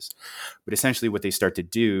releases. But essentially what they start to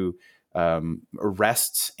do,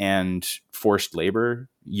 arrests and forced labor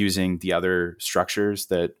using the other structures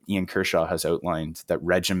that Ian Kershaw has outlined that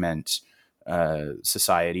regiment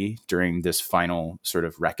society during this final sort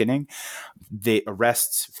of reckoning. The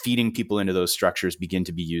arrests feeding people into those structures begin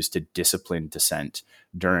to be used to discipline dissent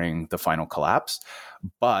during the final collapse.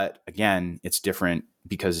 But again, it's different,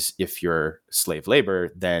 because if you're slave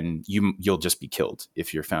labor, then you'll just be killed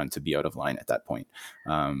if you're found to be out of line at that point,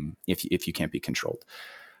 if you can't be controlled.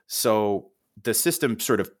 So the system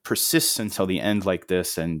sort of persists until the end like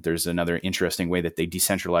this. And there's another interesting way that they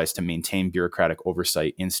decentralize to maintain bureaucratic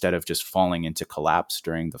oversight instead of just falling into collapse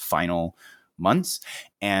during the final months.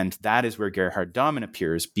 And that is where Gerhard Dahmen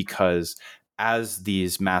appears, because as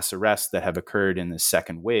these mass arrests that have occurred in the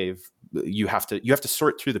second wave, you have to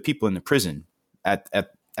sort through the people in the prison at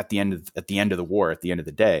the end of the war, at the end of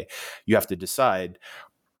the day. You have to decide,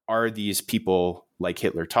 are these people like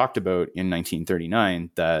Hitler talked about in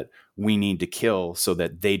 1939 that we need to kill so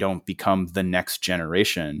that they don't become the next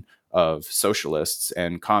generation of socialists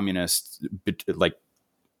and communists, like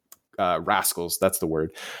rascals, that's the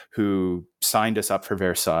word, who signed us up for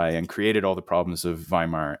Versailles and created all the problems of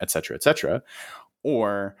Weimar, et cetera, et cetera?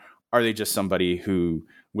 Or are they just somebody who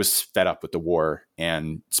was fed up with the war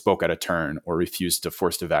and spoke out of turn or refused to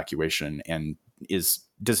forced evacuation and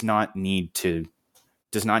does not need to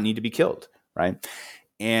be killed, right?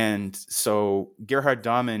 And so Gerhard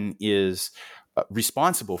Dahmen is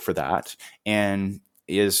responsible for that, and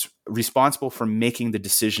is responsible for making the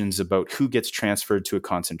decisions about who gets transferred to a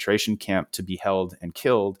concentration camp to be held and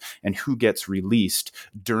killed, and who gets released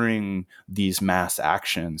during these mass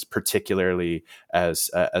actions, particularly as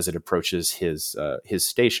it approaches his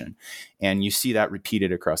station. And you see that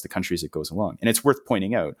repeated across the country as it goes along. And it's worth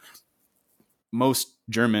pointing out, most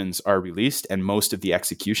Germans are released, and most of the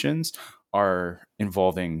executions are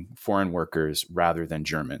involving foreign workers rather than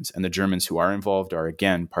Germans. And the Germans who are involved are,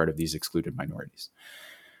 again, part of these excluded minorities.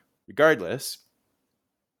 Regardless,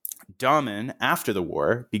 Dahmen, after the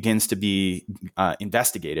war, begins to be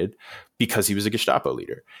investigated because he was a Gestapo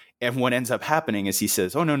leader. And what ends up happening is he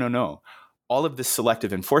says, oh, no. All of this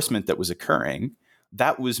selective enforcement that was occurring,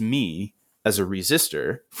 that was me as a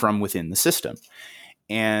resistor from within the system.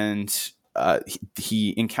 And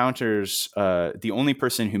he encounters the only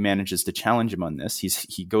person who manages to challenge him on this.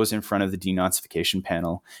 He goes in front of the denazification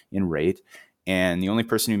panel in Reit, and the only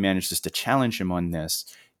person who manages to challenge him on this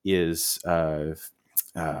is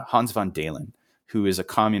Hans von Dahlen, who is a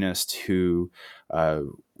communist who,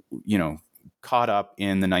 caught up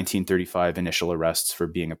in the 1935 initial arrests for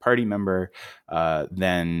being a party member,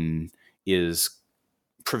 then is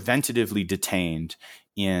preventatively detained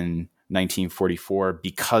in 1944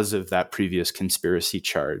 because of that previous conspiracy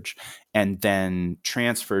charge, and then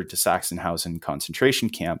transferred to Sachsenhausen concentration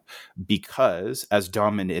camp because, as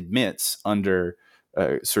Dahmen admits under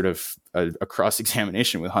sort of a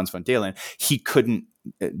cross-examination with Hans von Dahlen,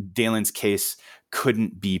 Dahlen's case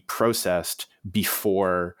couldn't be processed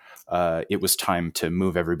before it was time to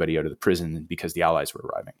move everybody out of the prison because the Allies were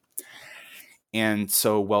arriving. And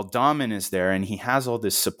so while Dahmen is there, and he has all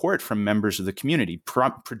this support from members of the community,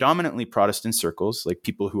 predominantly Protestant circles, like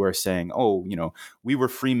people who are saying, oh, we were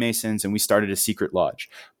Freemasons and we started a secret lodge.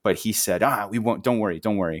 But he said, we won't, don't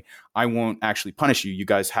worry. I won't actually punish you. You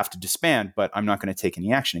guys have to disband, but I'm not going to take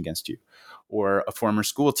any action against you. Or a former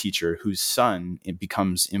school teacher whose son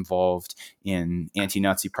becomes involved in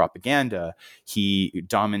anti-Nazi propaganda.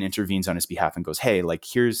 Dahmen intervenes on his behalf and goes, hey, like,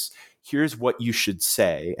 here's what you should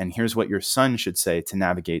say, and here's what your son should say to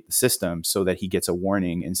navigate the system so that he gets a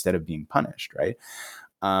warning instead of being punished, right?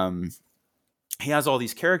 He has all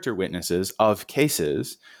these character witnesses of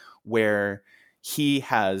cases where he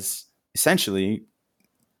has essentially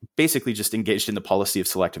basically just engaged in the policy of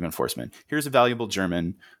selective enforcement. Here's a valuable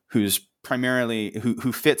German who's primarily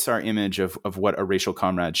who fits our image of what a racial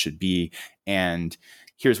comrade should be, and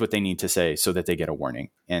here's what they need to say so that they get a warning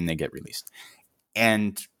and they get released.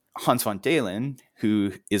 And Hans von Dahlen,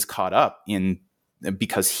 who is caught up in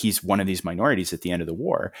because he's one of these minorities at the end of the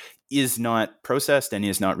war, is not processed and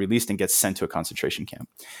is not released and gets sent to a concentration camp.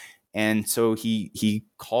 And so he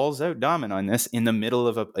calls out Dahmen on this in the middle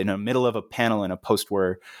of a panel in a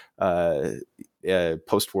post-war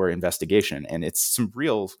investigation, and it's some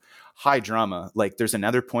real high drama. Like, there's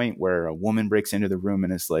another point where a woman breaks into the room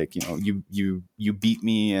and is like, you beat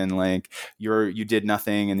me, and like you did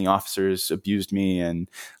nothing, and the officers abused me, and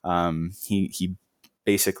he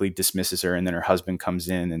basically dismisses her, and then her husband comes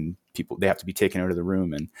in, and they have to be taken out of the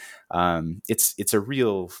room. And it's a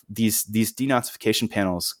real, these denazification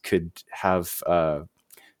panels could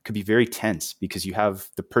be very tense, because you have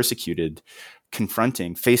the persecuted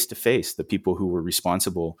confronting face to face the people who were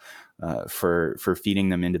responsible for feeding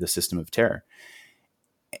them into the system of terror.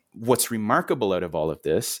 What's remarkable out of all of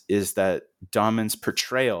this is that Dahmen's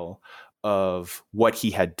portrayal of what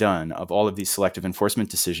he had done, of all of these selective enforcement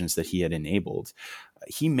decisions that he had enabled,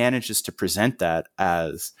 he manages to present that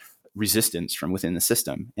as resistance from within the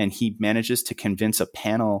system. And he manages to convince a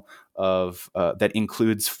panel of that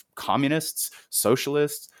includes communists,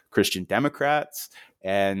 socialists, Christian Democrats,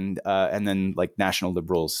 and then like national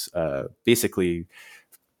liberals, basically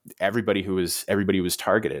everybody who was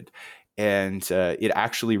targeted. And it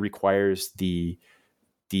actually requires the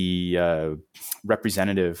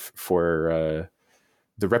representative for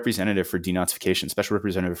the representative for denazification, special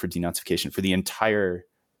representative for denazification for the entirety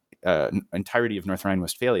of North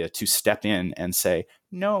Rhine-Westphalia to step in and say,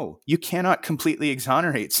 no, you cannot completely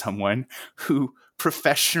exonerate someone who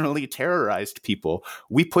professionally terrorized people.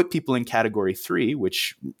 We put people in category 3,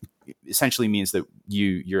 which essentially means that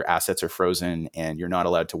your assets are frozen and you're not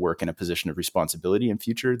allowed to work in a position of responsibility in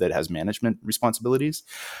future that has management responsibilities.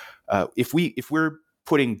 If we're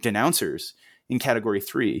putting denouncers in category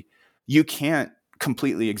 3, you can't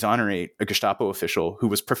completely exonerate a Gestapo official who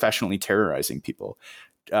was professionally terrorizing people.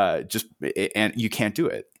 And you can't do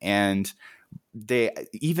it. And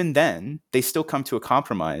even then they still come to a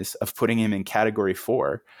compromise of putting him in category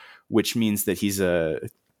 4, which means that he's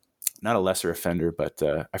not a lesser offender, but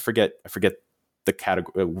I forget the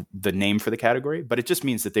category, the name for the category, but it just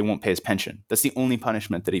means that they won't pay his pension. That's the only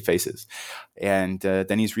punishment that he faces, and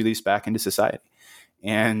then he's released back into society.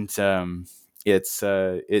 And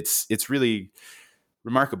it's really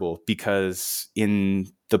remarkable because in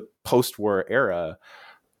the post-war era,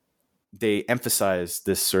 they emphasize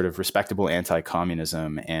this sort of respectable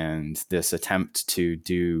anti-communism and this attempt to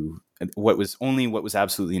do what was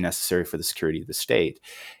absolutely necessary for the security of the state.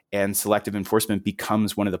 And selective enforcement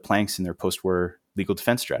becomes one of the planks in their post-war legal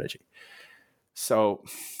defense strategy. So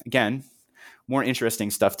again, more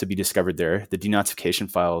interesting stuff to be discovered there. The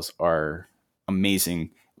denazification files are amazing,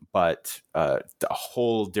 but a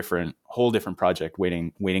whole different project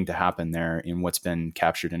waiting to happen there in what's been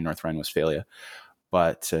captured in North Rhine-Westphalia.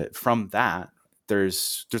 But from that,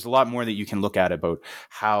 there's a lot more that you can look at about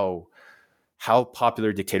how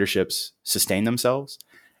popular dictatorships sustain themselves.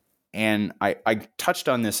 And I touched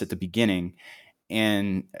on this at the beginning,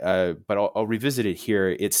 but I'll revisit it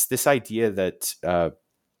here. It's this idea that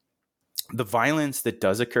the violence that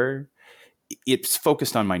does occur, it's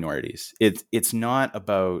focused on minorities. It's not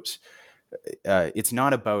about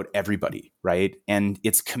everybody, right? And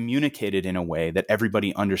it's communicated in a way that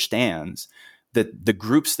everybody understands that the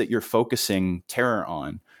groups that you're focusing terror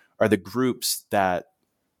on are the groups that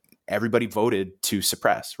everybody voted to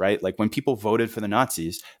suppress, right? Like when people voted for the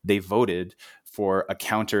Nazis, they voted for a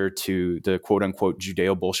counter to the quote unquote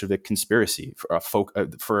Judeo-Bolshevik conspiracy,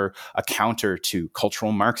 for a counter to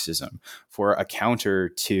cultural Marxism, for a counter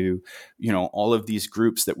to, all of these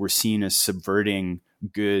groups that were seen as subverting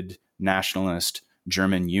good nationalist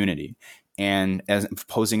German unity and as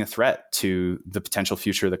posing a threat to the potential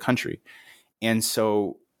future of the country. And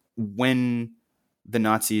so when the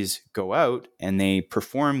Nazis go out and they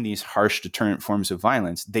perform these harsh deterrent forms of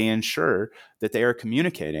violence, they ensure that they are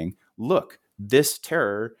communicating, look, this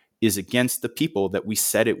terror is against the people that we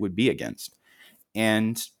said it would be against.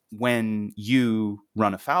 And when you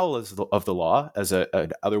run afoul of the law as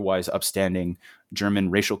an otherwise upstanding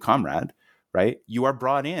German racial comrade, right, you are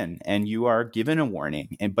brought in and you are given a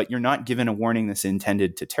warning, but you're not given a warning that's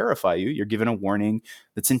intended to terrify you. You're given a warning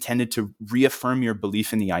that's intended to reaffirm your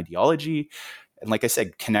belief in the ideology. And like I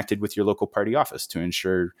said, connected with your local party office to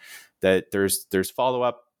ensure that there's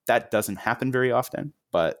follow-up. That doesn't happen very often,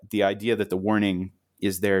 but the idea that the warning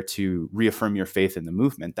is there to reaffirm your faith in the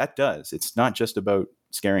movement, that does. It's not just about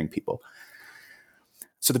scaring people.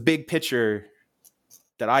 So the big picture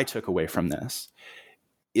that I took away from this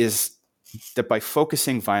is that by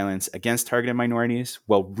focusing violence against targeted minorities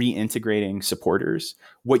while reintegrating supporters,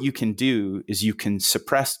 what you can do is you can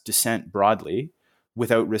suppress dissent broadly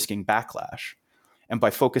without risking backlash. And by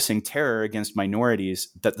focusing terror against minorities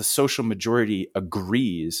that the social majority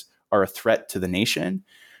agrees are a threat to the nation,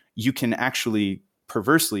 you can actually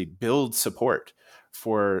perversely build support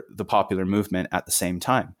for the popular movement at the same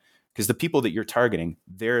time. Because the people that you're targeting,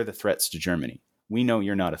 they're the threats to Germany. We know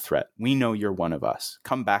you're not a threat. We know you're one of us.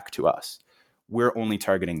 Come back to us. We're only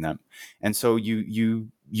targeting them. And so you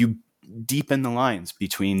deepen the lines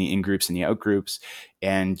between the in-groups and the out-groups,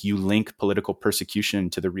 and you link political persecution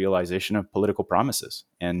to the realization of political promises.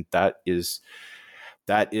 And that is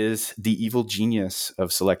the evil genius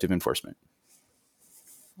of selective enforcement.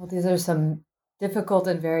 Well, these are some difficult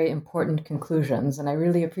and very important conclusions, and I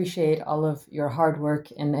really appreciate all of your hard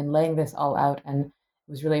work in laying this all out, and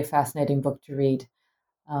it was really a fascinating book to read.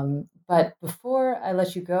 But before I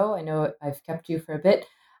let you go, I know I've kept you for a bit,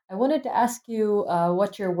 I wanted to ask you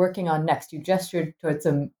what you're working on next. You gestured towards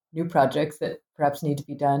some new projects that perhaps need to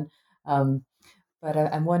be done, but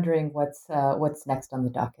I'm wondering what's next on the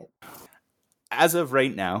docket. As of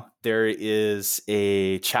right now, there is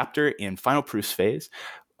a chapter in Final Proofs phase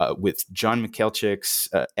with John Mikhailchik's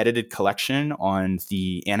edited collection on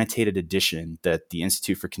the annotated edition that the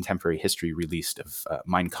Institute for Contemporary History released of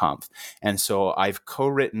Mein Kampf. And so I've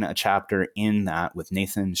co-written a chapter in that with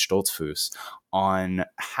Nathan Stoltzfus on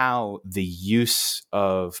how the use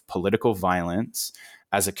of political violence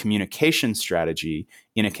as a communication strategy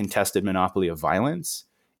in a contested monopoly of violence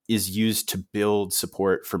is used to build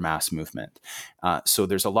support for mass movement. So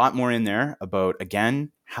there's a lot more in there about,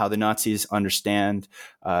 again, how the Nazis understand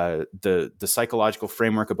the psychological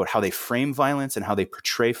framework about how they frame violence and how they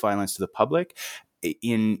portray violence to the public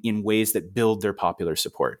in ways that build their popular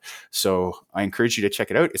support. So I encourage you to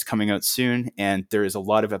check it out. It's coming out soon, and there is a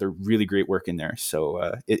lot of other really great work in there.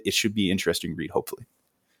 So it should be interesting to read, hopefully.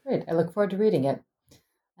 Great. I look forward to reading it.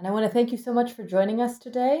 And I want to thank you so much for joining us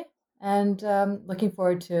today, and looking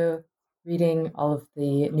forward to reading all of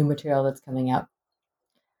the new material that's coming out.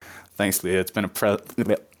 Thanks, Leah. It's been a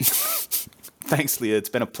Thanks, Leah. It's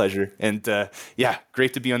been a pleasure. And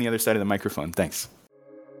great to be on the other side of the microphone. Thanks.